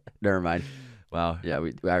week. Never mind. Wow. Yeah,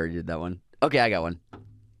 we already did that one. Okay, I got one.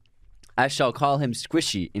 I shall call him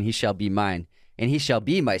Squishy, and he shall be mine, and he shall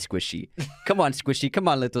be my Squishy. Come on, Squishy. Come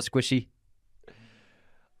on, little Squishy.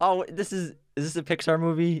 Oh, is this a Pixar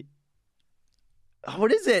movie? Oh,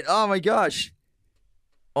 what is it? Oh my gosh.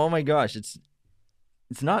 It's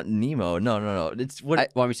not Nemo. No. It's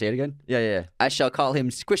what? Want me to say it again? Yeah. I shall call him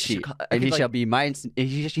Squishy, and he shall be mine.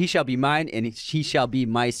 He shall be mine, and he shall be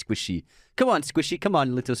my Squishy. Come on, Squishy. Come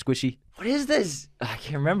on, little Squishy. What is this? I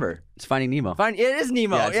can't remember. It's Finding Nemo. It is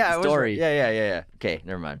Nemo. Yeah, it's a story. Yeah. Okay,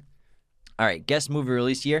 never mind. All right, guess movie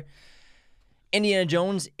release year: Indiana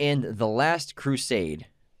Jones and the Last Crusade.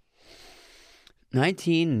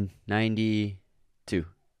 1992.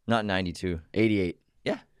 Not 92. 88.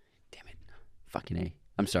 Yeah. Damn it. Fucking A.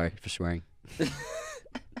 I'm sorry for swearing.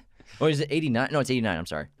 Oh, is it 89? No, it's 89. I'm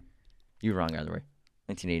sorry. You were wrong either way.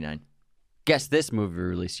 1989. Guess this movie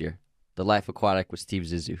release year. The Life Aquatic with Steve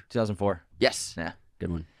Zissou. 2004. Yes. Yeah.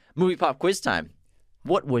 Good one. Movie pop quiz time.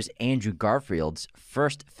 What was Andrew Garfield's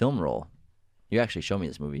first film role? You actually showed me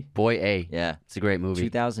this movie. Boy A. Yeah. It's a great movie.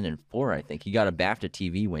 2004, I think. He got a BAFTA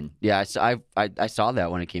TV win. Yeah, I saw that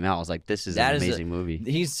when it came out. I was like, this is an amazing movie.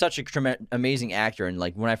 He's such a amazing actor. And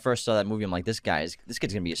like when I first saw that movie, I'm like, this kid's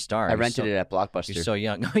going to be a star. I rented it at Blockbuster. He's so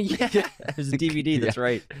young. Oh, yeah. There's a DVD. That's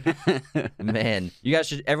right. Man.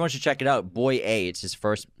 Everyone should check it out. Boy A. It's his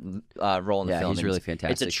first role in the film. He's really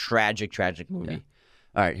fantastic. It's a tragic movie. Yeah.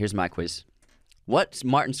 All right, here's my quiz. What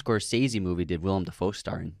Martin Scorsese movie did Willem Dafoe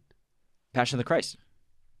star in? Passion of the Christ.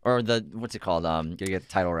 Or what's it called? Gotta get the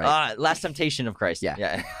title right. Last Temptation of Christ.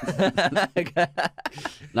 Yeah.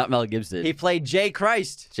 Not Mel Gibson. He played J.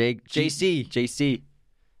 Christ. JC.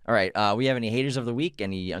 All right. We have any haters of the week?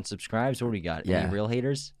 Any unsubscribes? What do we got? Yeah. Any real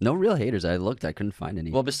haters? No real haters. I looked. I couldn't find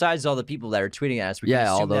any. Well, besides all the people that are tweeting at us, we can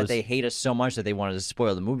assume that they hate us so much that they wanted to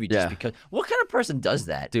spoil the movie just because. What kind of person does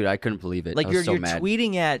that? Dude, I couldn't believe it. Like you're mad.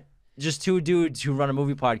 tweeting at just two dudes who run a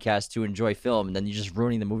movie podcast to enjoy film, and then you're just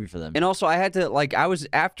ruining the movie for them. And also, I had to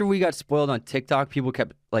after we got spoiled on TikTok, people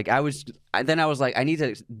kept I was like, I need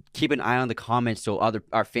to keep an eye on the comments so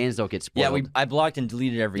our fans don't get spoiled. Yeah, I blocked and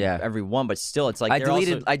deleted every one, but still, it's like I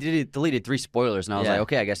deleted 3 spoilers, and I was like,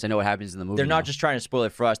 okay, I guess I know what happens in the movie. They're not just trying to spoil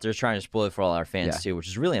it for us; they're trying to spoil it for all our fans too, which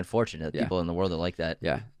is really unfortunate. People in the world are like that.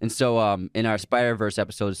 Yeah, and so in our Spider-Verse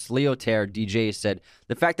episodes, Leo Terra DJ said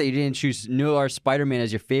the fact that you didn't choose Noir Spider-Man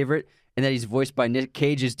as your favorite and that he's voiced by Nick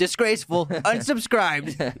Cage is disgraceful.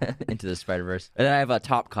 Unsubscribed. Into the Spider-Verse. And then I have a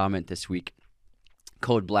top comment this week.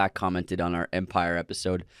 Code Black commented on our Empire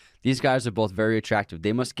episode. These guys are both very attractive.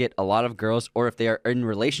 They must get a lot of girls, or if they are in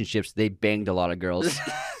relationships, they banged a lot of girls.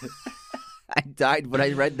 I died when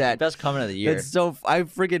I read that. Best comment of the year. It's so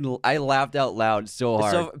I laughed out loud so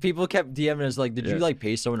hard. So people kept DMing us like, did you like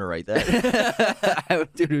pay someone to write that?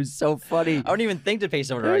 Dude, it was so funny. I wouldn't even think to pay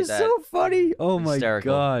someone to It write was that. so funny. Oh my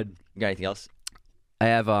Hysterical. god. You got anything else? I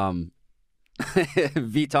have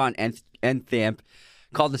Viton and Thamp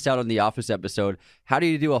called this out on the Office episode. How do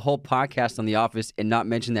you do a whole podcast on the Office and not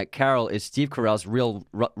mention that Carol is Steve Carell's real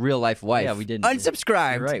life wife? Yeah, we didn't.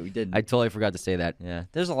 Unsubscribed. You're right, we didn't. I totally forgot to say that. Yeah,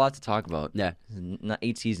 there's a lot to talk about. Yeah. Not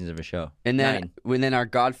 8 seasons of a show. And then 9. then our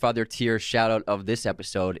Godfather tier shout out of this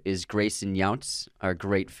episode is Grayson Younts, our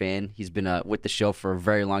great fan. He's been with the show for a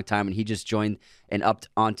very long time, and he just joined and upped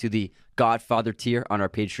onto the Godfather tier on our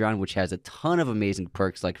Patreon, which has a ton of amazing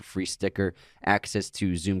perks like a free sticker, access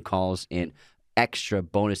to Zoom calls, and extra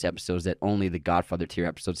bonus episodes that only the Godfather tier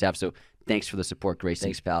episodes have. So thanks for the support, Grayson.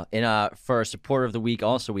 Thanks, pal. And for our supporter of the week,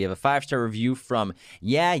 also, we have a 5-star review from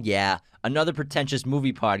another pretentious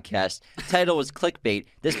movie podcast. Title was Clickbait.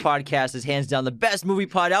 This podcast is hands down the best movie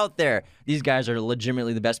pod out there. These guys are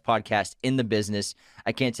legitimately the best podcast in the business.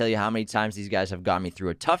 I can't tell you how many times these guys have got me through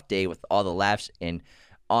a tough day with all the laughs and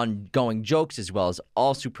ongoing jokes, as well as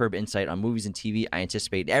all superb insight on movies and TV. I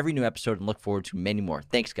anticipate every new episode and look forward to many more.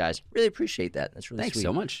 Thanks, guys. Really appreciate that. That's really Thanks sweet.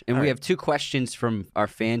 so much. And we have 2 questions from our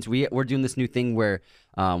fans. We're doing this new thing where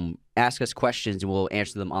ask us questions and we'll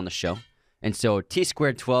answer them on the show. And so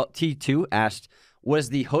T2 asked, was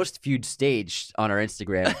the host feud staged on our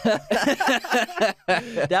Instagram?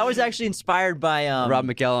 That was actually inspired by Rob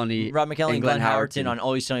McElhenney and Glenn Howerton on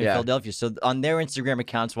Always Sunny in Yeah. Philadelphia. So on their Instagram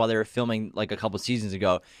accounts, while they were filming like a couple seasons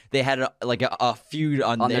ago, they had a feud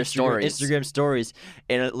on their stories. Instagram stories,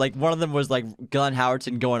 and like one of them was like Glenn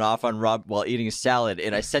Howerton going off on Rob while eating a salad.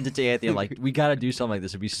 And I sent it to Anthony. I'm like, we got to do something like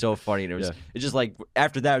this. It'd be so funny. And it's just like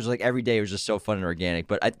after that, it was like every day it was just so fun and organic.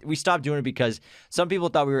 But we stopped doing it because some people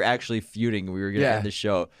thought we were actually feuding. And we were gonna end the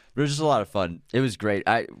show. But it was just a lot of fun. It was great.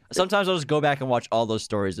 Sometimes I'll just go back and watch all those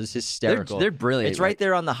stories. It's hysterical. They're brilliant. It's right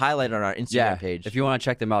there on the highlight on our Instagram page. If you want to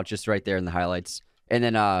check them out, just right there in the highlights. And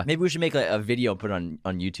then maybe we should make a video and put it on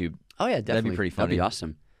YouTube. Oh yeah, definitely. That'd be pretty funny. That'd be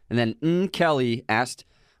awesome. And then Kelly asked,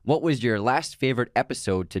 what was your last favorite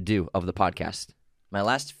episode to do of the podcast? My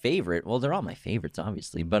last favorite? Well, they're all my favorites,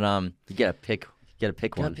 obviously. But you gotta pick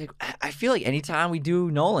one. I feel like anytime we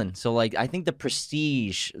do Nolan. So like I think The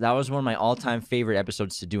Prestige, that was one of my all-time favorite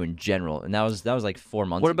episodes to do in general. And that was like 4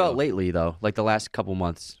 months ago. What about lately though? Like the last couple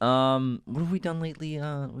months? What have we done lately?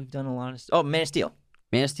 We've done a lot of stuff. Oh, Man of Steel.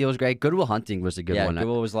 Man of Steel was great. Good Will Hunting was a good one. Yeah, Good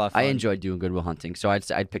Will was a lot of fun. I enjoyed doing Good Will Hunting, so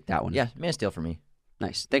I'd pick that one. Yeah, Man of Steel for me.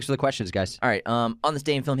 Nice. Thanks for the questions, guys. All right. On this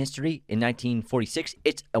day in film history, in 1946,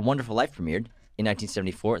 It's a Wonderful Life premiered. In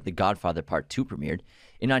 1974, The Godfather Part 2 premiered.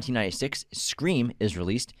 In 1996, Scream is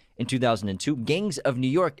released. In 2002, Gangs of New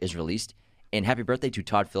York is released. And happy birthday to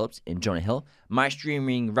Todd Phillips and Jonah Hill. My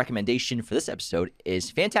streaming recommendation for this episode is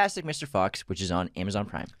Fantastic Mr. Fox, which is on Amazon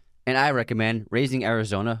Prime. And I recommend Raising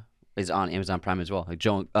Arizona is on Amazon Prime as well. Like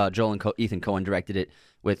Joel and Ethan Coen directed it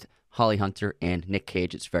with Holly Hunter and Nick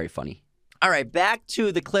Cage. It's very funny. All right, back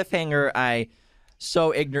to the cliffhanger I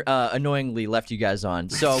so annoyingly left you guys on.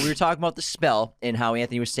 So we were talking about the spell and how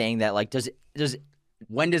Anthony was saying that, like,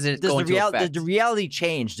 when does it go into effect? Did the reality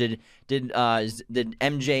change? Did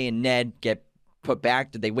MJ and Ned get put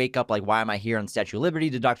back? Did they wake up like, why am I here on the Statue of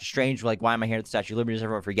Liberty? Did Doctor Strange like, why am I here at the Statue of Liberty? Does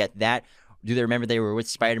everyone forget that? Do they remember they were with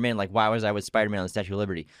Spider-Man? Like, why was I with Spider-Man on the Statue of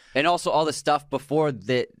Liberty? And also all the stuff before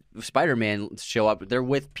the Spider-Man show up, they're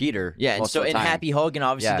with Peter. Yeah, and so Happy Hogan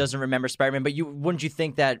obviously doesn't remember Spider-Man, but wouldn't you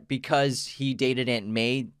think that because he dated Aunt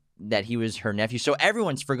May that he was her nephew? So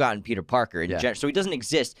everyone's forgotten Peter Parker in general, so he doesn't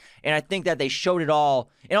exist. And I think that they showed it all.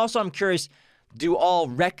 And also I'm curious, do all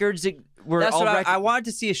records That's what I wanted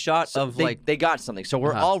to see a shot of they got something. So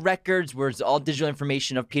were all records, were all digital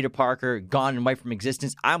information of Peter Parker gone and wiped from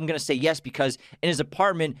existence? I'm gonna say yes, because in his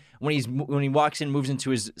apartment, when he walks in, moves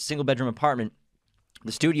into his single bedroom apartment,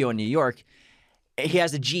 the studio in New York, he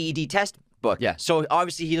has a GED test book. Yeah. So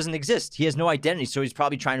obviously he doesn't exist. He has no identity. So he's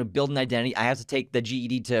probably trying to build an identity. I have to take the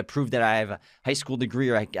GED to prove that I have a high school degree,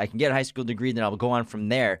 or I can get a high school degree, then I'll go on from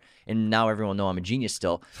there. And now everyone will know I'm a genius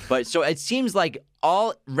still. But so it seems like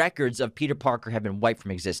all records of Peter Parker have been wiped from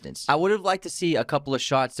existence. I would have liked to see a couple of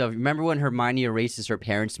shots of, remember when Hermione erases her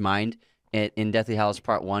parents' mind in Deathly Hallows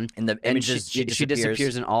Part 1? And the images, she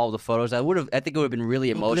disappears in all of the photos. I think it would have been really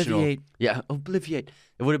emotional. Obliviate. Yeah, Obliviate.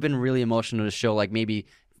 It would have been really emotional to show, like, maybe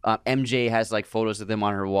MJ has like photos of them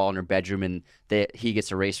on her wall in her bedroom, and he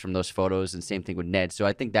gets erased from those photos, and same thing with Ned. So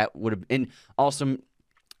I think that would have been awesome.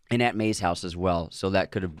 And at May's house as well. So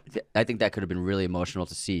I think that could have been really emotional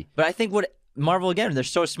to see. But I think what Marvel, again, they're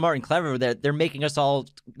so smart and clever that they're making us all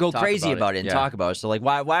go crazy about it and talk about it. So, like,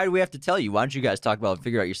 why do we have to tell you? Why don't you guys talk about it and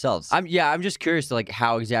figure out yourselves? I'm just curious to, like,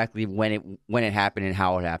 how exactly when it happened and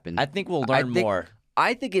how it happened. I think we'll learn more.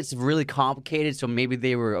 I think it's really complicated, so maybe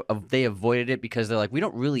they avoided it because they're like, we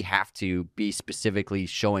don't really have to be specifically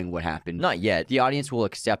showing what happened. Not yet. The audience will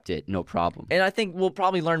accept it, no problem. And I think we'll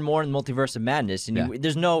probably learn more in Multiverse of Madness. And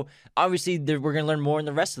there's no, obviously, we're going to learn more in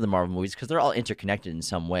the rest of the Marvel movies because they're all interconnected in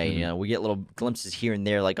some way. You know, we get little glimpses here and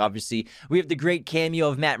there. Like, obviously, we have the great cameo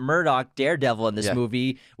of Matt Murdock, Daredevil, in this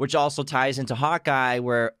movie, which also ties into Hawkeye,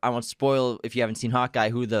 where I won't spoil if you haven't seen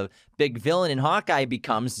Hawkeye, who the big villain in Hawkeye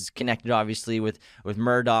becomes is connected, obviously, with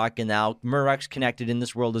Murdock, and now Murdock's connected in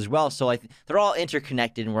this world as well. So they're all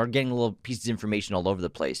interconnected, and we're getting little pieces of information all over the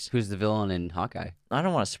place. Who's the villain in Hawkeye? I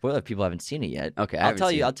don't want to spoil it if people haven't seen it yet. Okay, I'll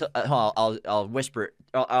tell you. I'll whisper it.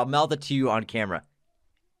 I'll mouth it to you on camera.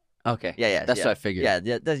 Okay. Yeah. That's what I figured.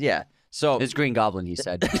 Yeah. So it's Green Goblin, he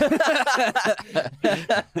said.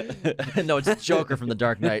 No, it's Joker from The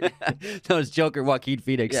Dark Knight. No, it's Joker, Joaquin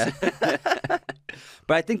Phoenix. Yeah.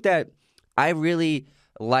 But I think that I really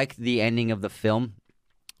like the ending of the film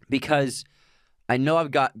because I know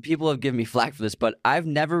people have given me flack for this, but I've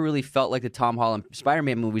never really felt like the Tom Holland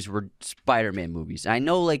Spider-Man movies were Spider-Man movies. I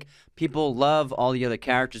know, like, people love all the other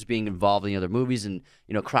characters being involved in the other movies and,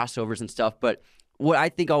 you know, crossovers and stuff, but what I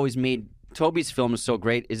think always made Tobey's film so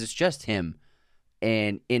great is it's just him.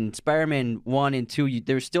 And in Spider-Man 1 and 2,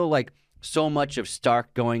 there's still, like, so much of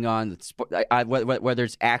Stark going on, whether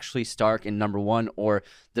it's actually Stark in number 1 or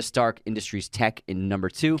the Stark Industries tech in number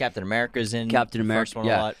 2. Captain America's in Captain America, first one a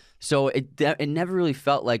lot. So it never really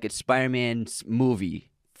felt like it's Spider-Man's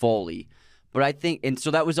movie fully. But I think, and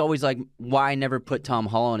so that was always like why I never put Tom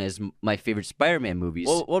Holland as my favorite Spider-Man movies.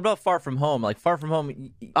 Well, what about Far From Home? Like Far From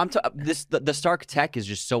Home, the Stark tech is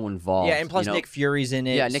just so involved. Yeah, and plus Nick Fury's in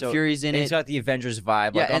it. Yeah, Nick Fury's in it. It's got the Avengers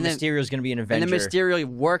vibe. Like, and Mysterio's going to be an Avenger. And then Mysterio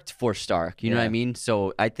worked for Stark. You know what I mean?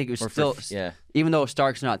 So I think it was still, even though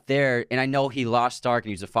Stark's not there, and I know he lost Stark and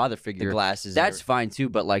he's a father figure. The glasses. That's fine too.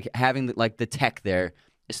 But like having the tech there,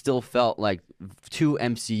 it still felt like too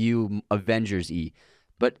MCU Avengers-y.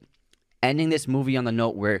 But ending this movie on the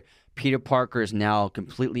note where Peter Parker is now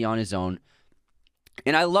completely on his own,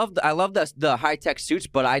 and I love the high tech suits,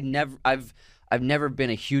 but I've never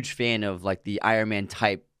been a huge fan of like the Iron Man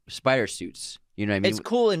type spider suits. You know what I mean? It's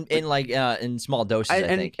cool in small doses. I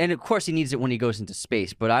think, and of course he needs it when he goes into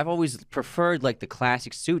space. But I've always preferred like the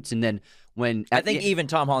classic suits, and then when I think even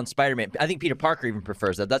Tom Holland Spider-Man, I think Peter Parker even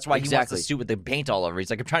prefers that. That's why he wants the suit with the paint all over.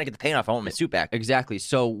 He's like, I'm trying to get the paint off. I want my suit back. Exactly.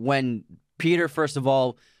 So when Peter, first of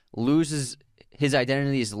all, loses his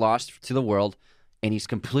identity, is lost to the world, and he's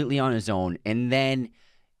completely on his own, and then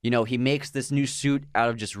he makes this new suit out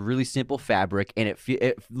of just really simple fabric, and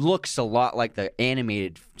it looks a lot like the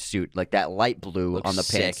animated suit, like that light blue on the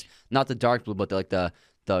pants, not the dark blue, but the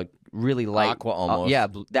really light aqua almost.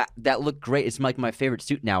 That looked great. It's like my favorite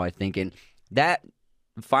suit now, I think. And that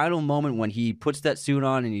final moment when he puts that suit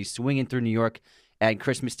on and he's swinging through New York at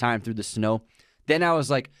Christmas time through the snow, then I was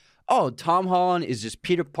like, oh, Tom Holland is just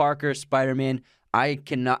Peter Parker, Spider-Man.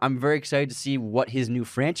 I'm very excited to see what his new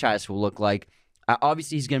franchise will look like.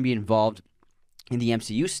 Obviously, he's going to be involved in the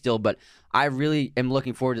MCU still, but I really am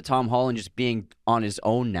looking forward to Tom Holland just being on his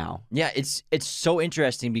own now. Yeah, it's so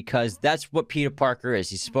interesting because that's what Peter Parker is.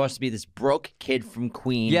 He's supposed to be this broke kid from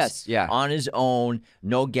Queens. Yes, yeah. On his own,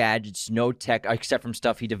 no gadgets, no tech, except from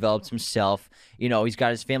stuff he develops himself. He's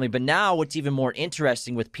got his family. But now what's even more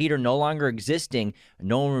interesting with Peter no longer existing,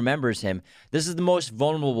 no one remembers him. This is the most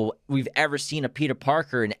vulnerable we've ever seen a Peter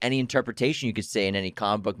Parker in any interpretation you could say in any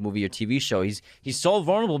comic book movie or TV show. He's so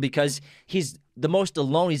vulnerable because he's the most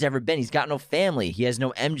alone he's ever been. He's got no family. He has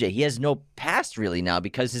no MJ. He has no past really now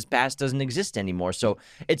because his past doesn't exist anymore. So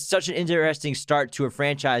it's such an interesting start to a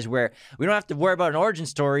franchise where we don't have to worry about an origin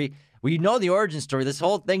story. We know the origin story. This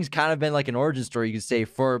whole thing's kind of been like an origin story, you could say,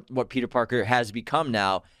 for what Peter Parker has become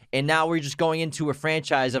now. And now we're just going into a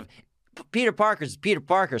franchise of Peter Parker's Peter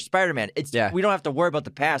Parker, Spider-Man. We don't have to worry about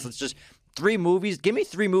the past. Let's just 3 movies. Give me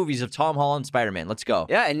 3 movies of Tom Holland Spider-Man. Let's go.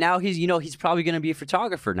 Yeah, and now he's probably going to be a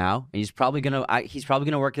photographer now, and he's probably going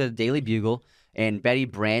to work at the Daily Bugle. And Betty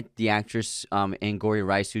Brant, the actress, and Gory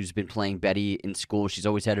Rice, who's been playing Betty in school, she's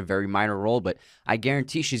always had a very minor role, but I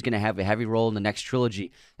guarantee she's going to have a heavy role in the next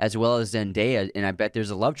trilogy, as well as Zendaya. And I bet there's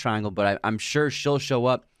a love triangle, but I'm sure she'll show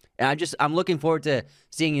up. And I'm looking forward to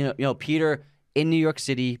seeing Peter in New York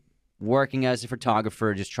City, working as a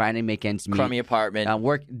photographer, just trying to make ends meet. Crummy apartment.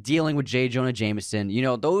 Dealing with J. Jonah Jameson.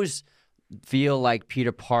 feel like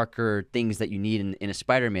Peter Parker things that you need in a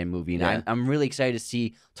Spider-Man movie. And I'm really excited to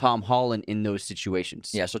see Tom Holland in those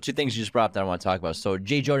situations. Yeah, so two things you just brought up that I want to talk about. So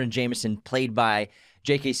J. Jonah Jameson, played by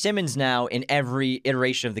J.K. Simmons now in every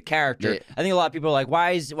iteration of the character. Yeah. I think a lot of people are like,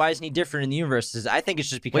 why isn't he different in the universe? I think it's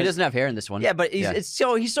just because he doesn't have hair in this one. Yeah, but he's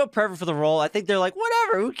so perfect for the role. I think they're like,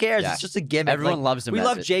 whatever, who cares? Yeah. It's just a gimmick. Everyone loves him. We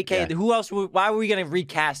love J.K. Yeah. Who else? Why were we going to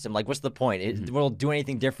recast him? Like, what's the point? We'll do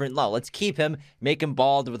anything different? No, let's keep him, make him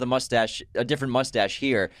bald with a mustache, a different mustache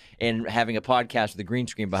here, and having a podcast with a green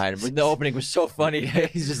screen behind him. The opening was so funny.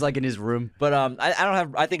 He's just like in his room. But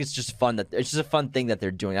I think it's just fun it's just a fun thing that they're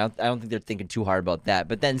doing. I don't think they're thinking too hard about that.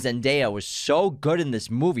 But then Zendaya was so good in this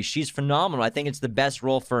movie. She's phenomenal. I think it's the best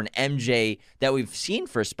role for an MJ that we've seen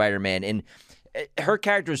for Spider-Man. And her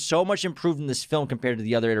character is so much improved in this film compared to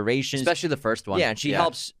the other iterations. Especially the first one. Yeah, and she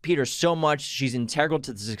helps Peter so much. She's integral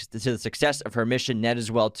to the success of her mission, Ned as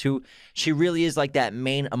well, too. She really is like that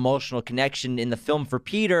main emotional connection in the film for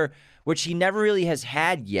Peter, which he never really has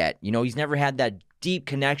had yet. You know, he's never had that deep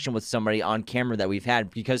connection with somebody on camera that we've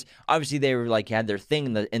had, because obviously they were like had their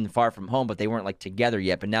thing in Far From Home, but they weren't like together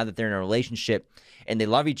yet. But now that they're in a relationship and they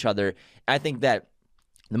love each other, I think that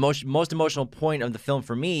the most emotional point of the film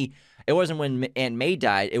for me, it wasn't when Aunt May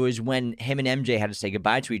died. It was when him and MJ had to say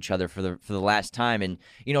goodbye to each other for the last time. And,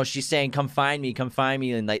 you know, she's saying, come find me.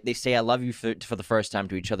 And like they say, I love you for the first time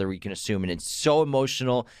to each other, we can assume. And it's so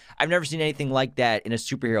emotional. I've never seen anything like that in a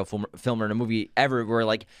superhero film or in a movie ever, where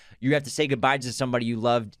like you have to say goodbye to somebody you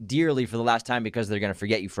loved dearly for the last time because they're going to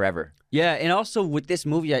forget you forever. Yeah, and also with this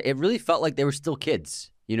movie, it really felt like they were still kids,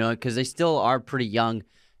 you know, because they still are pretty young.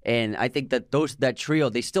 And I think that that trio,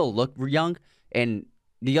 they still look young. And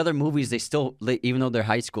the other movies, they still, even though they're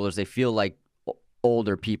high schoolers, they feel like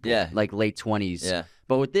older people, like late 20s. Yeah.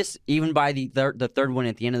 But with this, even by the third one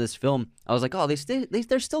at the end of this film, I was like, oh,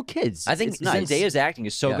 they're still kids. I think Zendaya's acting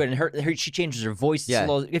is so good, and she changes her voice.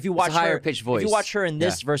 Slow. If you watch it's a higher pitched voice. If you watch her in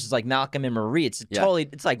this versus like Malcolm and Marie, it's totally.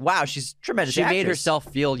 It's like, wow, she's tremendous. She actress. made herself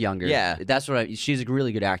feel younger. Yeah, that's what. She's a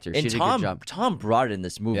really good actor. And she did a good job. Tom brought it in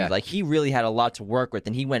this movie. Like he really had a lot to work with,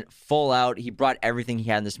 and he went full out. He brought everything he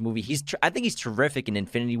had in this movie. I think he's terrific in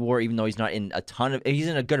Infinity War, even though he's not in a ton of. He's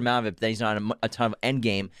in a good amount of it, but he's not in a ton of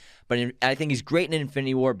Endgame. But I think he's great in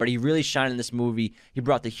Infinity War, but he really shined in this movie. He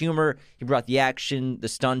brought the humor, he brought the action, the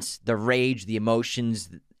stunts, the rage, the emotions,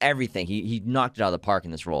 everything. He knocked it out of the park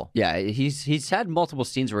in this role. Yeah, he's had multiple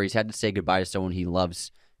scenes where he's had to say goodbye to someone he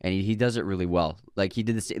loves, and he does it really well. Like he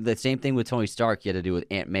did the same thing with Tony Stark he had to do with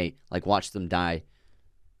Aunt May, like watch them die.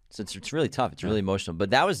 So it's really tough. It's really emotional.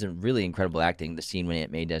 But that was a really incredible acting, the scene when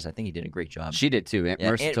Aunt May does. I think he did a great job. She did too.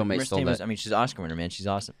 Marissa Tomei stole that. I mean, she's an Oscar winner, man. She's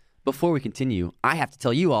awesome. Before we continue, I have to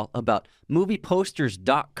tell you all about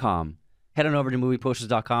movieposters.com. Head on over to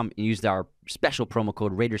movieposters.com and use our special promo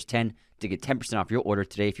code Raiders10 to get 10% off your order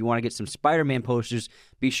today. If you want to get some Spider-Man posters,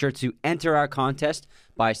 be sure to enter our contest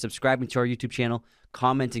by subscribing to our YouTube channel,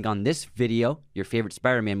 commenting on this video, your favorite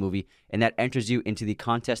Spider-Man movie, and that enters you into the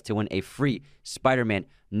contest to win a free Spider-Man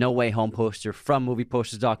No Way Home poster from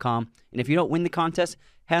movieposters.com. And if you don't win the contest,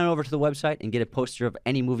 head on over to the website and get a poster of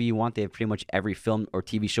any movie you want. They have pretty much every film or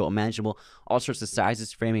TV show imaginable, all sorts of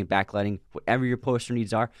sizes, framing, backlighting, whatever your poster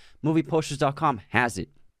needs are. Movieposters.com has it.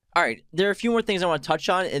 All right, there are a few more things I want to touch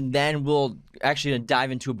on, and then we'll actually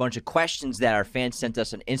dive into a bunch of questions that our fans sent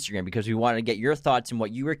us on Instagram, because we want to get your thoughts and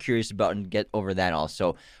what you were curious about and get over that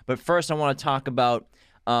also. But first, I want to talk about,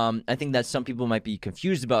 I think that some people might be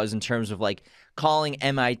confused about, is in terms of like calling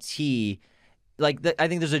MIT. Like, I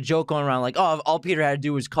think there's a joke going around like, oh, all Peter had to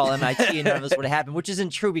do was call MIT and none of this would have happened, which isn't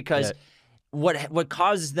true, because what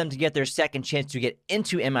causes them to get their second chance to get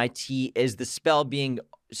into MIT is the spell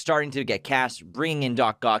starting to get cast, bringing in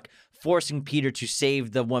Doc Ock, forcing Peter to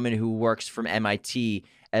save the woman who works from MIT,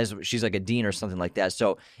 as she's like a dean or something like that.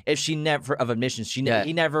 So if she never, of admissions, he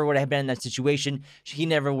never would have been in that situation. He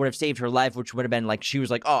never would have saved her life, which would have been like, she was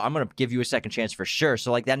like, oh, I'm going to give you a second chance for sure.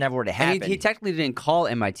 So like that never would have happened. And he technically didn't call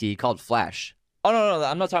MIT, he called Flash. Oh, no,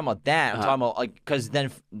 I'm not talking about that. I'm talking about, like, because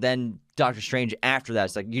then Doctor Strange after that,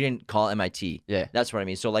 it's like, you didn't call MIT. Yeah. That's what I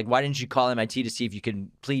mean. So, like, why didn't you call MIT to see if you could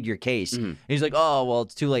plead your case? Mm-hmm. And he's like, oh, well,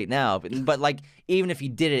 it's too late now. But like, even if he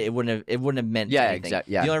did it, it wouldn't have meant anything.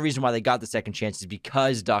 Exactly. Yeah. The only reason why they got the second chance is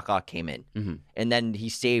because Doc Ock came in. Mm-hmm. And then he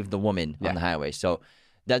saved the woman on the highway. So,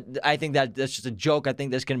 I think that's just a joke. I think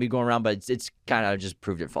that's going to be going around, but it's kind of just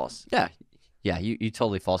proved it false. Yeah. Yeah, you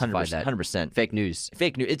totally falsified 100%, that. 100%. Fake news.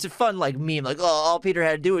 Fake news. It's a fun, like, meme. Like, oh, all Peter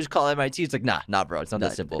had to do was call MIT. It's like, nah, bro. It's not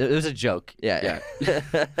that simple. It was a joke. Yeah.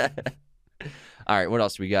 All right, what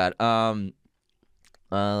else we got?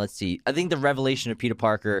 Let's see. I think the revelation of Peter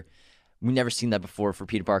Parker We've never seen that before for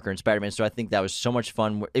Peter Parker and Spider-Man, so I think that was so much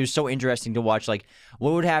fun. It was so interesting to watch, like,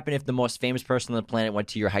 what would happen if the most famous person on the planet went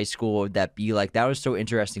to your high school? What would that be like? That was so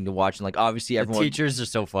interesting to watch, and, like, obviously everyone... The teachers are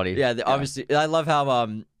so funny. Yeah, obviously... I love how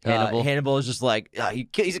Hannibal is just like,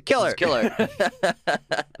 he's a killer. He's a killer.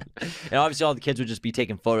 And obviously all the kids would just be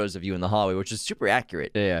taking photos of you in the hallway, which is super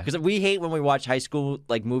accurate. Yeah. Because we hate when we watch high school,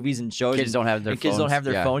 like, movies and shows. Kids don't have their Kids don't have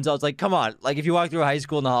their phones out. It's like, come on. Like, if you walk through a high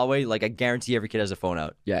school in the hallway, like, I guarantee every kid has a phone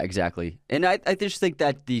out. Yeah, exactly. And I just think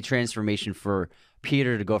that the transformation for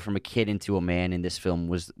Peter to go from a kid into a man in this film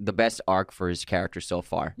was the best arc for his character so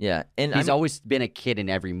far. Yeah. And he's always been a kid in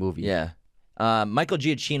every movie. Yeah. Michael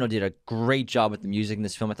Giacchino did a great job with the music in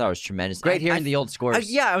this film. I thought it was tremendous. Great hearing the old scores.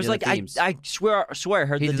 I was like, I swear I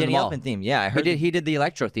heard the Danny Elfman theme. Yeah, I heard. He did the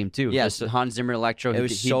Electro theme too. Yeah, so Hans Zimmer Electro. It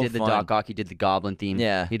was so he did fun. the Doc Ock. He did the Goblin theme.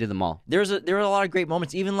 Yeah, he did them all. There were a lot of great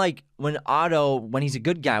moments. Even like when Otto, when he's a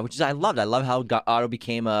good guy, which is I loved. I love how Otto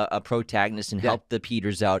became a protagonist and helped the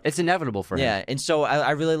Peters out. It's inevitable for him. Yeah, and so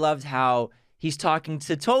I really loved how he's talking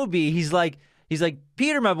to Toby. He's like,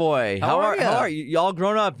 Peter, my boy, how are you? You all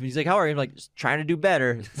grown up? He's like, how are you? I'm like, just trying to do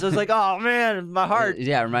better. So it's like, oh man, my heart.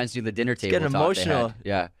 Yeah, it reminds you of the dinner table. It's getting emotional.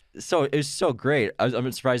 Yeah. So it was so great.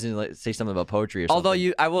 I'm surprised you didn't say something about poetry or something.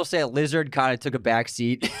 Although I will say, Lizard kind of took a back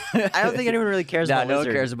seat. I don't think anyone really cares about Lizard. No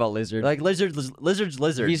one cares about Lizard. Like Lizard's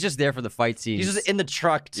Lizard. He's just there for the fight scenes. He's just in the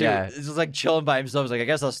truck too. Yeah. He's just like chilling by himself. He's like, I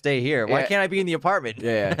guess I'll stay here. Why can't I be in the apartment?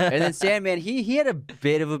 Yeah. And then Sandman, he had a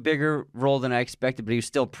bit of a bigger role than I expected, but he was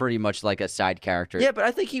still pretty much like a side character. Yeah, but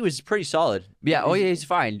I think he was pretty solid. Yeah. Oh yeah, he's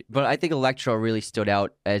fine. But I think Electro really stood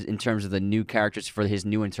out as in terms of the new characters for his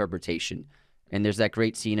new interpretation. And there's that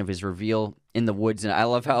great scene of his reveal in the woods, and I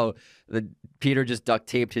love how Peter just duct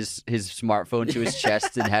taped his smartphone to his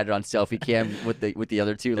chest and had it on selfie cam with the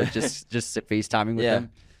other two, like just FaceTiming with them.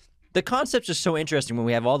 The concept's just so interesting when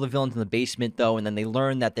we have all the villains in the basement, though, and then they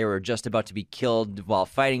learn that they were just about to be killed while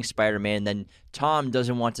fighting Spider-Man, and then Tom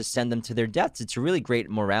doesn't want to send them to their deaths. It's a really great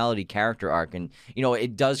morality character arc, and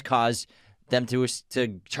it does cause them to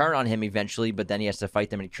turn on him eventually, but then he has to fight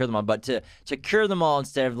them and cure them all. But to cure them all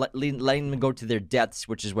instead of letting them go to their deaths,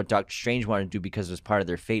 which is what Doctor Strange wanted to do because it was part of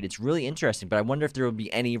their fate, it's really interesting. But I wonder if there will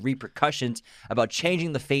be any repercussions about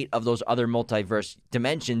changing the fate of those other multiverse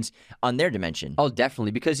dimensions on their dimension. Oh,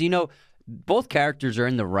 definitely. Because, both characters are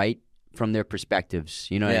in the right from their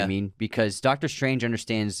perspectives. You know what I mean? Because Doctor Strange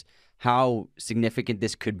understands how significant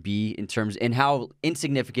this could be in terms, and how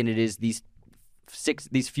insignificant it is, these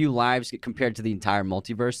few lives compared to the entire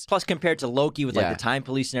multiverse. Plus compared to Loki with like the time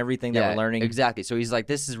police and everything that we're learning. Exactly. So he's like,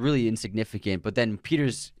 this is really insignificant. But then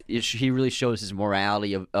he really shows his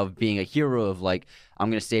morality of being a hero of like, I'm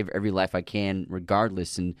going to save every life I can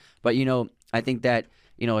regardless. But I think that,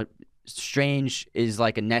 Strange is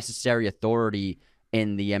like a necessary authority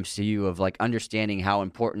in the MCU of like understanding how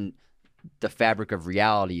important the fabric of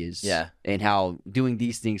reality is, and how doing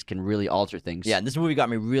these things can really alter things. Yeah, and this movie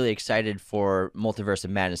got me really excited for Multiverse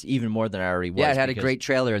of Madness, even more than I already was. Yeah, it had a great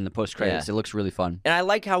trailer in the post-credits. It looks really fun. And I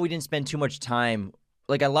like how we didn't spend too much time.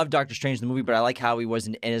 Like, I love Doctor Strange in the movie, but I like how he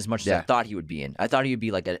wasn't in as much as I thought he would be in. I thought he would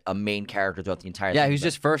be like a main character throughout the entire thing. Yeah, he was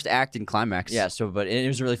just first act and climax. Yeah, but it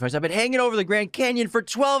was really fun. So I've been hanging over the Grand Canyon for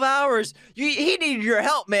 12 hours. He needed your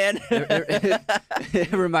help, man.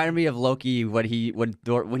 It reminded me of Loki when he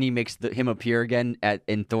makes him appear again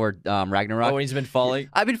in Thor Ragnarok. Oh, when he's been falling?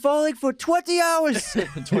 I've been falling for 20 hours.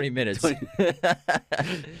 20 minutes.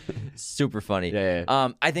 Super funny. Yeah.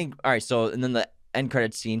 I think, all right, so, and then the end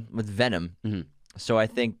credits scene with Venom. Mm-hmm. So I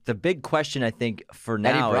think the big question for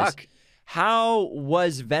now is how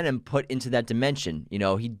was Venom put into that dimension?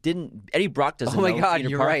 He didn't. Eddie Brock doesn't know who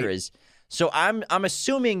Peter Parker is. So I'm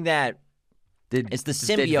assuming that it's the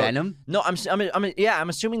symbiote. Did Venom? No, I'm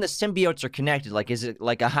assuming the symbiotes are connected. Like, is it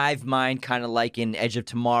like a hive mind, kind of like in Edge of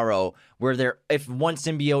Tomorrow, where if one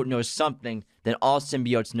symbiote knows something, then all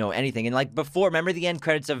symbiotes know anything. And like before, remember the end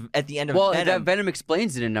credits at the end of Venom? Well, Venom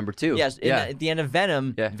explains it in number 2. Yes, at the end of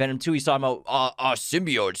Venom, Venom 2, he's talking about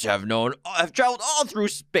symbiotes have traveled all through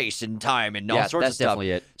space and time and all sorts of stuff. That's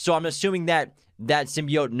definitely it. So I'm assuming that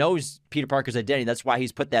symbiote knows Peter Parker's identity. That's why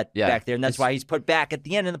he's put that back there, and that's why he's put back at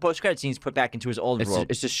the end in the post-credit scene. He's put back into his old world.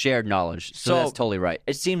 It's just shared knowledge. So that's totally right.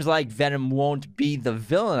 It seems like Venom won't be the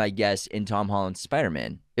villain, I guess, in Tom Holland's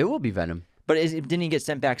Spider-Man. It will be Venom. But didn't he get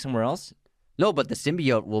sent back somewhere else? No, but the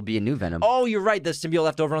symbiote will be a new Venom. Oh, you're right. The symbiote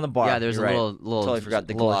left over on the bar. Yeah, there's You're a right. little Totally forgot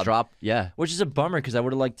the little glob. drop. Yeah. Which is a bummer because I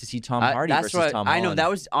would have liked to see Tom Hardy That's versus what Tom I know. Holland. That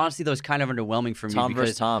was honestly kind of underwhelming for me Tom because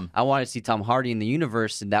versus Tom. I wanted to see Tom Hardy in the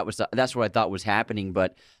universe, and that's what I thought was happening.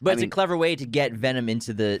 But It's a clever way to get Venom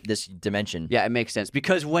into this dimension. Yeah, it makes sense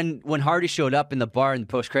because when Hardy showed up in the bar in the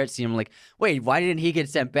post-credit scene, I'm like, wait, why didn't he get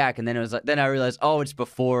sent back? And then then I realized, oh, it's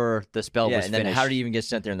before the spell was and then finished. how did he even get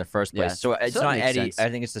sent there in the first place? Yeah. So it's So that not makes Eddie. sense. I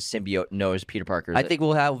think it's the symbiote knows Peter Parker. I think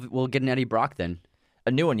we'll get an Eddie Brock then.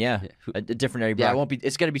 a new one, yeah. A different Eddie Brock. Yeah, it won't be.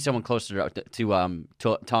 It's gonna be someone closer to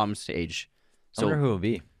Tom's age. I wonder who it will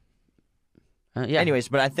be. Yeah. Anyways,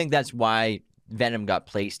 but I think that's why Venom got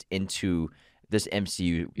placed into this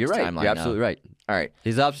MCU You're right. timeline. You're absolutely right. All right.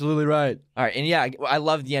 He's absolutely right. All right. And yeah, I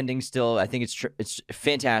love the ending still. I think it's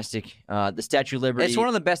fantastic. The Statue of Liberty. It's one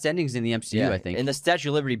of the best endings in the MCU, I think. And the Statue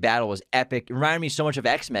of Liberty battle was epic. It reminded me so much of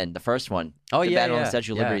X-Men, the first one. Oh, the yeah, battle on yeah, the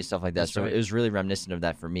Statue of yeah. Liberty, stuff like that. That's So right. it was really reminiscent of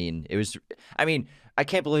that for me. And it was, I mean, I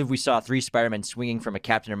can't believe we saw 3 Spider-Men swinging from a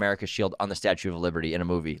Captain America shield on the Statue of Liberty in a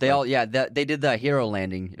movie. They did the hero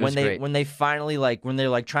landing. It was great. When they finally when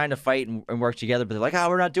they're trying to fight and work together, but they're like, oh,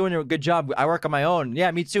 we're not doing a good job. I work on my own. Yeah,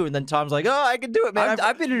 me too. And then Tom's like, oh, I can do it, man.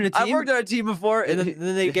 I've been in a team. I've worked on a team before. And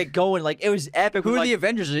then they get going. Like, it was epic. Who We're are the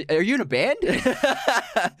Avengers? Are you in a band?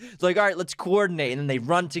 It's like, all right, let's coordinate. And then they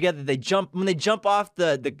run together. They jump off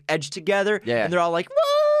the edge together. Yeah. And they're all like,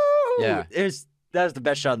 woo! Yeah. That was the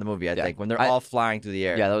best shot in the movie, I think, when they're all flying through the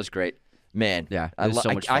air. Yeah, that was great. Man. Yeah, it was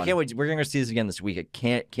so much I fun. can't wait. We're going to see this again this week. I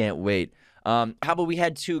can't wait. How about we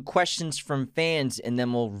had 2 questions from fans, and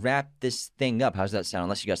then we'll wrap this thing up. How's that sound?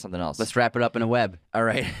 Unless you got something else. Let's wrap it up in a web. All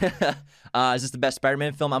right. Is this the best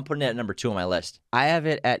Spider-Man film? I'm putting it at number 2 on my list. I have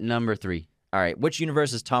it at number 3. All right. Which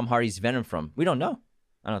universe is Tom Hardy's Venom from? We don't know.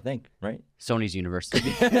 I don't think, right? Sony's universe.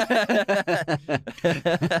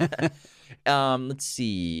 Let's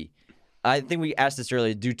see. I think we asked this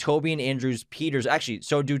earlier. Do Toby and Andrew's Peter's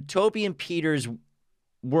do Toby and Peter's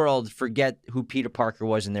world forget who Peter Parker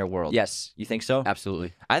was in their world? Yes, You think so?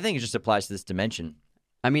 absolutely. I think it just applies to this dimension.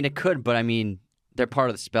 I mean, it could, but I mean, they're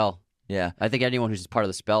part of the spell. Yeah. I think anyone who's part of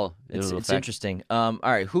the spell, It's affect. interesting. All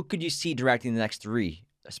right. Who could you see directing the next 3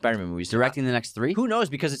 Spider-Man movies? Directing the next 3? Who knows?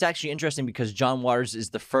 Because it's actually interesting because John Waters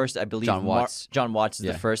is the first, I believe. John Watts. John Watts is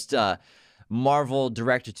the first Marvel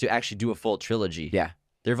director to actually do a full trilogy. Yeah.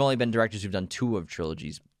 There have only been directors who've done 2 of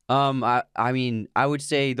trilogies. I mean, I would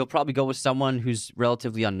say they'll probably go with someone who's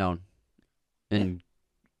relatively unknown, and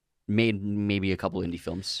made maybe a couple indie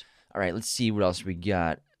films. All right, let's see what else we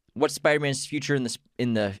got. What's Spider-Man's future in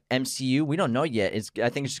the MCU? We don't know yet. I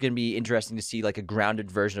think it's going to be interesting to see like a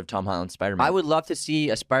grounded version of Tom Holland's Spider-Man. I would love to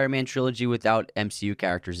see a Spider-Man trilogy without MCU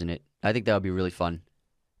characters in it. I think that would be really fun.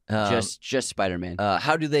 Just Spider-Man.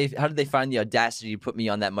 How do they find the audacity to put me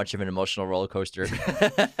on that much of an emotional roller coaster?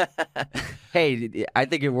 Hey, I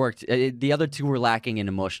think it worked. The other 2 were lacking in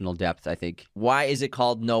emotional depth, I think. Why is it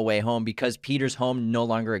called No Way Home? Because Peter's home no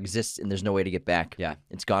longer exists and there's no way to get back. Yeah.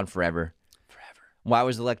 It's gone forever. Why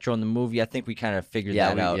was Electro in the movie? I think we kind of figured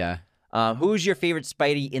that out. Yeah. Who's your favorite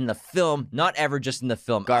Spidey in the film? Not ever, just in the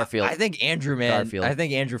film. Garfield. I think Andrew, man. Garfield. I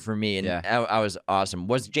think Andrew for me, and I was awesome.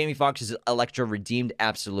 Was Jamie Foxx's Electro redeemed?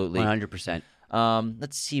 Absolutely. 100%.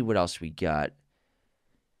 Let's see what else we got.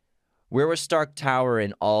 Where was Stark Tower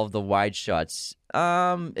in all of the wide shots?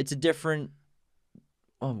 It's a different.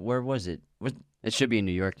 Oh, where was it? It should be in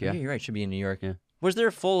New York, yeah. You're right. It should be in New York. Yeah. Was there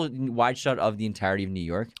a full wide shot of the entirety of New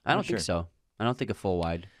York? I don't think so. I don't think a full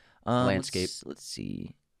wide landscape. Let's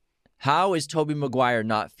see. How is Tobey Maguire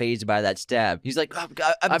not fazed by that stab? He's like, oh,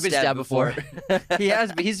 I've been stabbed before. He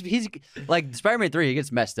has. He's like Spider-Man 3. He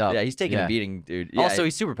gets messed up. Yeah, he's taking a beating, dude. Yeah, Also,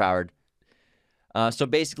 he's super powered. So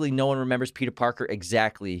basically, no one remembers Peter Parker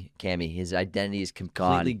exactly, Cammy. His identity is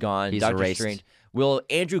completely gone. He's Doctor erased. Strange. Will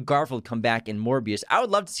Andrew Garfield come back in Morbius? I would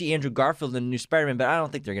love to see Andrew Garfield in the new Spider-Man, but I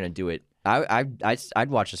don't think they're going to do it. I'd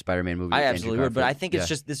watch a Spider-Man movie. I with absolutely Andrew would, but I Garfield. think it's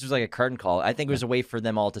just this was like a curtain call. I think it was a way for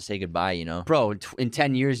them all to say goodbye, you know? Bro, in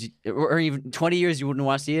 10 years or even 20 years, you wouldn't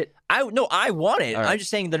want to see it. I want it. All right. I'm just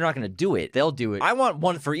saying they're not going to do it. They'll do it. I want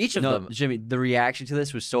one for each of No, them. Jimmy, the reaction to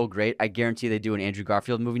this was so great. I guarantee they do an Andrew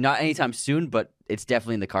Garfield movie. Not anytime soon, but it's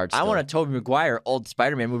definitely in the cards. I still. want a Tobey Maguire old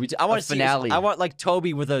Spider-Man movie. I want A to see. finale. I want like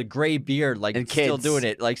Tobey with a gray beard, like And still kids. doing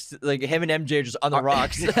it, like him and MJ just on the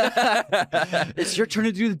rocks. It's your turn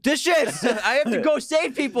to do the dishes. I have to go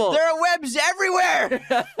save people. There are webs everywhere.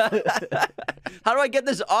 How do I get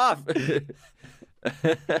this off?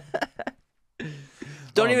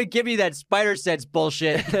 Don't even give me that spider sense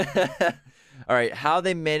bullshit. All All right, how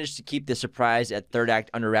they managed to keep the surprise at third act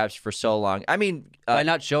under wraps for so long. I mean, by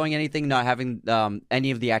not showing anything, not having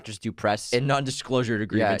any of the actors do press. and non-disclosure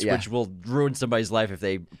agreements, which will ruin somebody's life if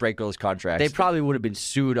they break those contracts. They probably would have been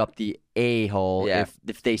sued up the a-hole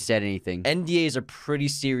if they said anything. NDAs are pretty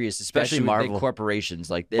serious, especially with Marvel. big corporations.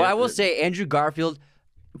 Like, But I will say, Andrew Garfield,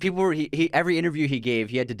 people were every interview he gave,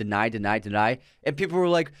 he had to deny, and people were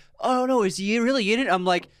like, "Oh no, is he really in it?" I'm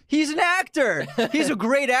like, "He's an actor. He's a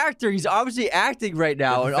great actor. He's obviously acting right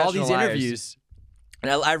now in all these interviews." And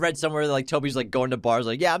I read somewhere that, like, Toby's like going to bars,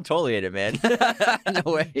 like, "Yeah, I'm totally in it, man."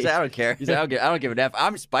 No way. He's like, "I don't care." He's like, I don't give an F.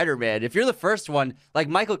 I'm Spider-Man. If you're the first one, like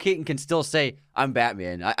Michael Keaton can still say, "I'm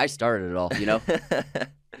Batman. I started it all." You know.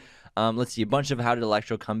 Let's see. A bunch of how did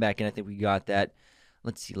Electro come back in? I think we got that.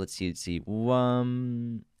 Let's see. The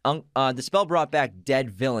spell brought back dead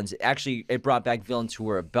villains. Actually, it brought back villains who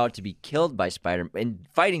were about to be killed by Spider-Man and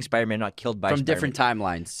fighting Spider-Man, not killed by From Spider-Man. different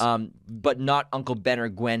timelines. But not Uncle Ben or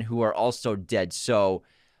Gwen, who are also dead. So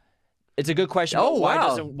it's a good question. Oh,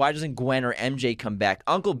 wow. Why doesn't Gwen or MJ come back?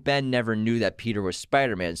 Uncle Ben never knew that Peter was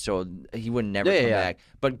Spider-Man, so he would never come back.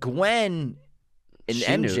 But Gwen and She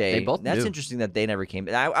MJ, knew. They both that's knew. interesting that they never came.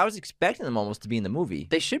 I was expecting them almost to be in the movie.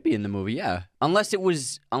 They should be in the movie, yeah. Unless it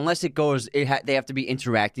goes, they have to be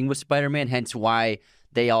interacting with Spider-Man. Hence why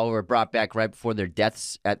they all were brought back right before their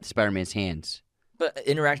deaths at Spider-Man's hands. But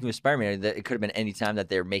interacting with Spider-Man, it could have been any time that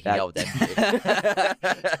they were making out with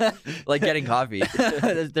MJ. Like getting coffee.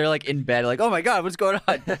 They're like in bed, like, "Oh my God, what's going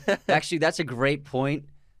on?" Actually, that's a great point.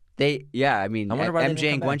 I wonder why they MJ didn't and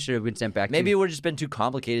come Gwen back. should have been sent back. Maybe too. it would have just been too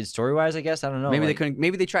complicated story-wise, I guess. I don't know. Maybe they couldn't.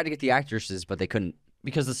 Maybe they tried to get the actresses, but they couldn't.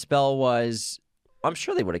 Because the spell was... I'm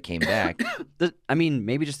sure they would have came back.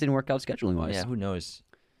 Maybe it just didn't work out scheduling wise. Yeah, who knows?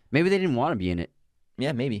 Maybe they didn't want to be in it.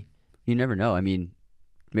 Yeah, maybe. You never know. I mean,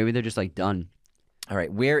 maybe they're just like done. All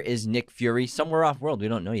right, where is Nick Fury? Somewhere off-world. We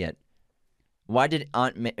don't know yet. Why did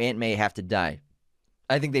Aunt May have to die?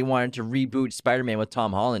 I think they wanted to reboot Spider-Man with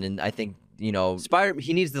Tom Holland, and I think, you know...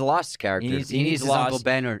 He needs the Lost character. He needs his Lost. Uncle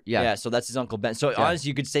Ben or Yeah, so that's his Uncle Ben. So honestly,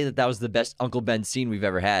 you could say that was the best Uncle Ben scene we've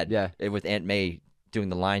ever had. Yeah. With Aunt May doing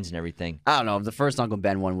the lines and everything. I don't know. The first Uncle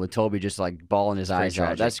Ben one with Toby just like bawling his eyes out.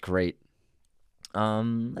 tragic. That's great.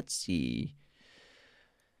 Let's see.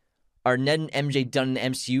 Are Ned and MJ done in the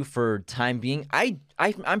MCU for time being?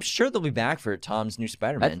 I'm sure they'll be back for Tom's new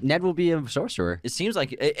Spider-Man. Ned will be a sorcerer. It seems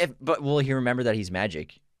like, but will he remember that he's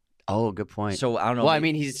magic? Oh, good point. So I don't know. Well, I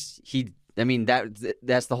mean,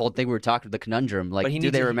 that's the whole thing we were talking. The conundrum. Like, do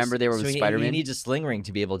they remember they were with Spider-Man? He needs a sling ring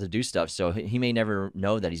to be able to do stuff. So he may never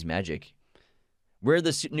know that he's magic. Where did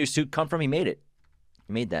the new suit come from? He made it.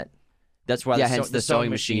 He made that. That's why hence the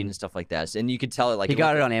sewing machine and stuff like that. And you could tell it like he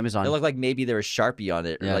got it on Amazon. It looked like maybe there was Sharpie on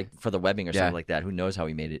it, or Yeah. like for the webbing or something like that. Who knows how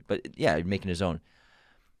he made it? But yeah, making his own.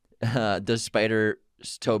 Does Spider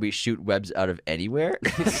Toby shoot webs out of anywhere?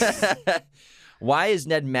 Why is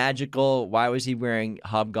Ned magical? Why was he wearing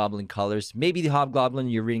Hobgoblin colors? Maybe the Hobgoblin,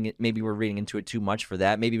 you're reading it. Maybe we're reading into it too much for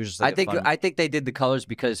that. Maybe it was just like I think they did the colors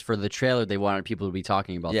because for the trailer they wanted people to be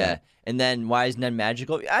talking about yeah. that. And then why is Ned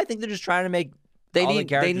magical? I think they're just trying to make They all the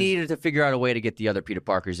characters... needed to figure out a way to get the other Peter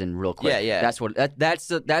Parkers in real quick. Yeah.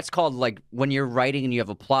 That's called, like, when you're writing and you have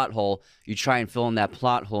a plot hole, you try and fill in that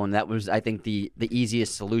plot hole, and that was, I think, the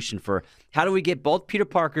easiest solution for how do we get both Peter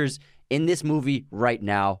Parkers in this movie right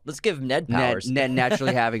now. Let's give Ned powers. Ned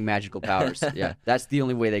naturally having magical powers. Yeah, that's the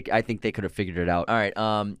only way I think they could have figured it out. All right.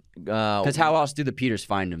 Because how else do the Peters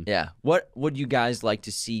find him? Yeah. What would you guys like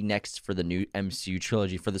to see next for the new MCU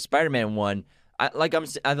trilogy? For the Spider-Man one, like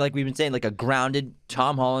we've been saying, like a grounded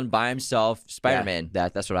Tom Holland by himself Spider-Man. Yeah,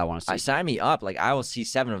 that's what I want to see. Sign me up. Like, I will see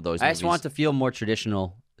 7 of those. I movies. just want it to feel more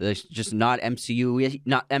traditional. It's just not MCU,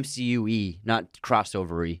 not MCU-y, not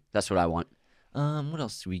crossover-y. That's what I want. What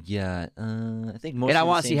else do we got? I think most. And I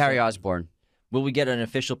want want to see Harry Osborn. Will we get an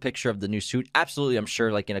official picture of the new suit? Absolutely, I'm sure.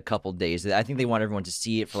 Like in a couple days. I think they want everyone to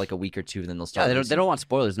see it for like a week or two, and then they'll start. Yeah, they don't want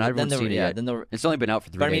spoilers. Not everyone's seen it yet. It's only been out for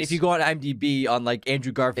 3 days. But I mean, if you go on IMDb on like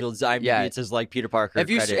Andrew Garfield's IMDb, it says like Peter Parker.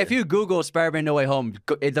 If you Google Spider-Man No Way Home,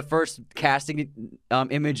 the first casting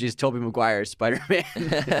image is Tobey Maguire's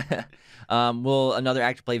Spider-Man. Will another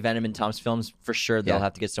actor play Venom in Tom's films? For sure, they'll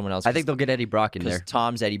have to get someone else. I think they'll get Eddie Brock in there. Because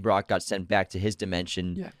Tom's Eddie Brock got sent back to his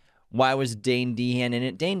dimension. Yeah. Why was Dane DeHaan in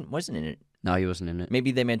it? Dane wasn't in it. No, he wasn't in it.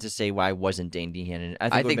 Maybe they meant to say why wasn't Dane DeHaan in it.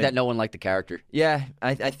 I think that no one liked the character. Yeah,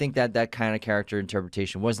 I think that kind of character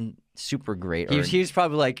interpretation wasn't super great. He was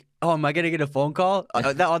probably like, "Oh, am I gonna get a phone call?"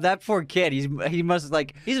 That poor kid. He must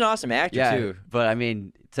like. He's an awesome actor too. But I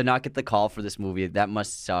mean, to not get the call for this movie, that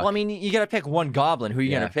must suck. Well, I mean, you got to pick one Goblin. Who are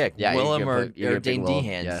you going to pick? Yeah, Willem or you're Dane Willem.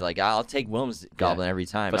 DeHaan? Yeah. Like, I'll take Willem's Goblin every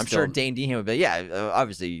time. But I'm still, sure Dane DeHaan would be,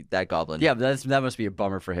 obviously that Goblin. Yeah, but that must be a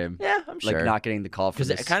bummer for him. Yeah, I'm sure. Like not getting the call for Because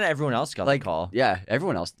this. kind of everyone else got the call. Yeah,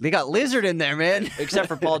 everyone else. They got Lizard in there, man. Except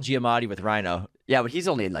for Paul Giamatti with Rhino. Yeah, but he's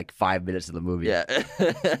only in like 5 minutes of the movie. Yeah.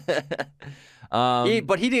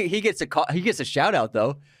 He gets a call. He gets a shout out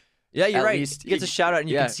though. Yeah, you're At right. least He gets a shout out, and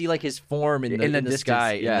you can see like his form in the distance,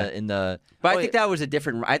 sky. yeah. In the. But I think that was a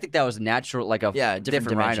different. I think that was natural, like a different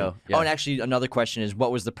dimension. Rhino. Yeah. Oh, and actually, another question is,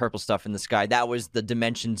 what was the purple stuff in the sky? That was the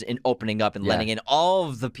dimensions in opening up and letting in all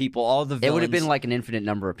of the people, all the villains. It would have been like an infinite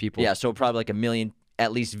number of people. Yeah, so probably like a million,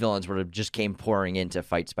 at least, villains would have just came pouring in to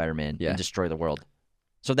fight Spider-Man and destroy the world.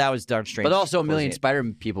 So that was Doctor Strange. But also a million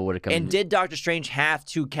Spider-Man people would have come in. And did Doctor Strange have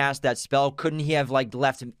to cast that spell? Couldn't he have like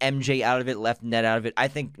left MJ out of it, left Ned out of it? I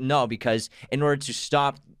think no, because in order to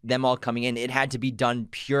stop them all coming in, it had to be done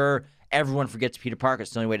pure. Everyone forgets Peter Parker.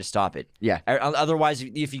 It's the only way to stop it. Yeah. Otherwise,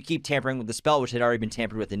 if you keep tampering with the spell, which had already been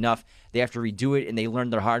tampered with enough, they have to redo it, and they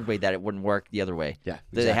learned their hard way that it wouldn't work the other way. Yeah,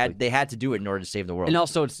 exactly. They had to do it in order to save the world. And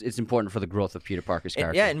also, it's important for the growth of Peter Parker's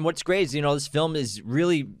character. Yeah, and what's great is, this film is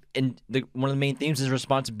really, one of the main themes is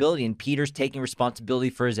responsibility, and Peter's taking responsibility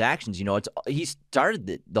for his actions. He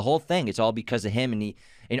started the whole thing. It's all because of him,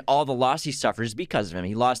 and all the loss he suffers is because of him.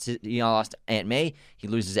 He lost Aunt May. He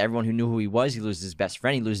loses everyone who knew who he was. He loses his best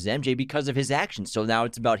friend. He loses MJ because of his actions. So now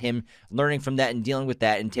it's about him learning from that and dealing with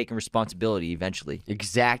that and taking responsibility eventually.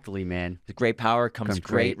 Exactly, man. With great power comes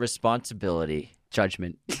great responsibility.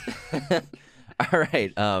 Judgment. All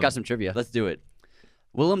right. Got some trivia. Let's do it.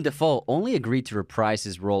 Willem Dafoe only agreed to reprise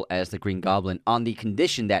his role as the Green Goblin on the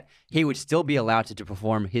condition that he would still be allowed to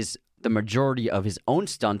perform the majority of his own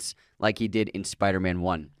stunts like he did in Spider-Man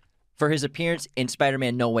 1. For his appearance in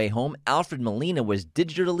Spider-Man No Way Home, Alfred Molina was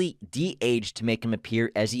digitally de-aged to make him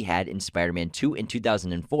appear as he had in Spider-Man 2 in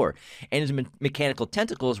 2004, and his mechanical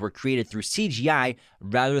tentacles were created through CGI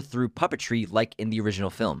rather through puppetry like in the original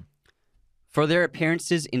film. For their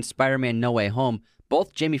appearances in Spider-Man No Way Home,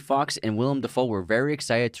 both Jamie Foxx and Willem Dafoe were very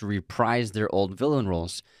excited to reprise their old villain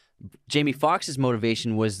roles. Jamie Foxx's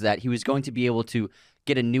motivation was that he was going to be able to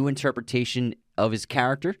get a new interpretation of his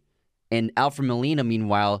character, and Alfred Molina,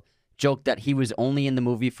 meanwhile, joked that he was only in the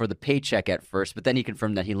movie for the paycheck at first, but then he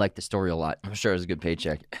confirmed that he liked the story a lot. I'm sure it was a good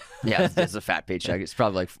paycheck. Yeah, it's a fat paycheck. It's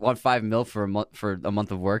probably like $5 million for a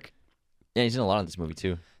month of work. Yeah, he's in a lot of this movie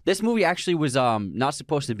too. This movie actually was not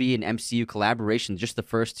supposed to be an MCU collaboration. Just the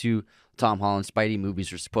first two Tom Holland Spidey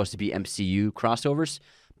movies were supposed to be MCU crossovers.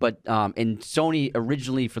 But and Sony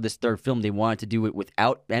originally for this third film, they wanted to do it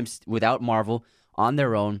without Marvel on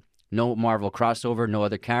their own. No Marvel crossover, no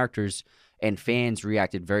other characters, and fans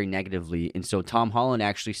reacted very negatively. And so Tom Holland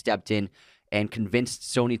actually stepped in and convinced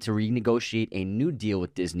Sony to renegotiate a new deal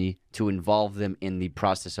with Disney to involve them in the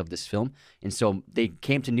process of this film. And so they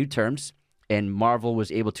came to new terms, and Marvel was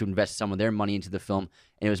able to invest some of their money into the film,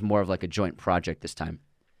 and it was more of like a joint project this time.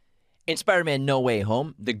 In Spider-Man No Way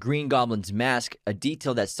Home, the Green Goblin's mask, a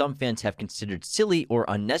detail that some fans have considered silly or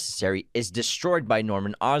unnecessary, is destroyed by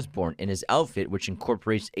Norman Osborn, and his outfit, which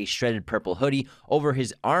incorporates a shredded purple hoodie over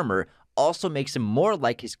his armor, also makes him more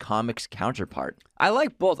like his comics counterpart. I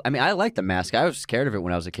like both. I mean, I like the mask. I was scared of it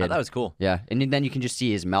when I was a kid. That was cool. Yeah, and then you can just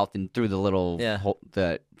see his mouth and through the little hole,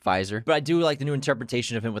 the visor. But I do like the new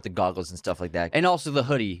interpretation of him with the goggles and stuff like that. And also the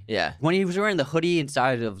hoodie. Yeah. When he was wearing the hoodie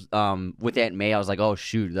inside of with Aunt May, I was like, oh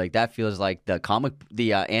shoot, like that feels like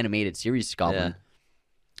the animated series Goblin. Yeah.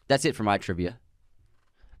 That's it for my trivia.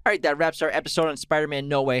 All right, that wraps our episode on Spider-Man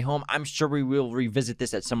No Way Home. I'm sure we will revisit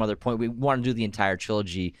this at some other point. We want to do the entire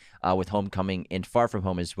trilogy with Homecoming and Far From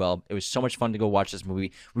Home as well. It was so much fun to go watch this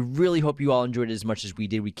movie. We really hope you all enjoyed it as much as we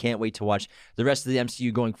did. We can't wait to watch the rest of the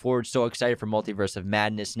MCU going forward. So excited for Multiverse of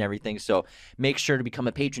Madness and everything. So make sure to become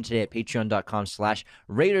a patron today at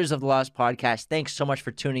patreon.com/Raiders of the Lost Podcast. Thanks so much for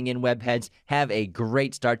tuning in, webheads. Have a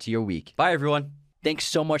great start to your week. Bye, everyone. Thanks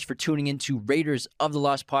so much for tuning in to Raiders of the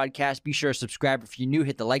Lost Podcast. Be sure to subscribe if you're new.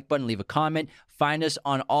 Hit the like button, leave a comment. Find us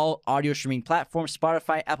on all audio streaming platforms,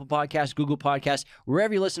 Spotify, Apple Podcasts, Google Podcasts.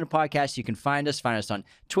 Wherever you listen to podcasts, you can find us. Find us on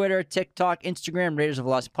Twitter, TikTok, Instagram, Raiders of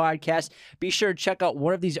the Lost Podcast. Be sure to check out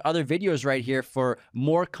one of these other videos right here for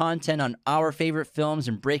more content on our favorite films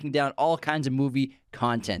and breaking down all kinds of movie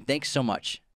content. Thanks so much.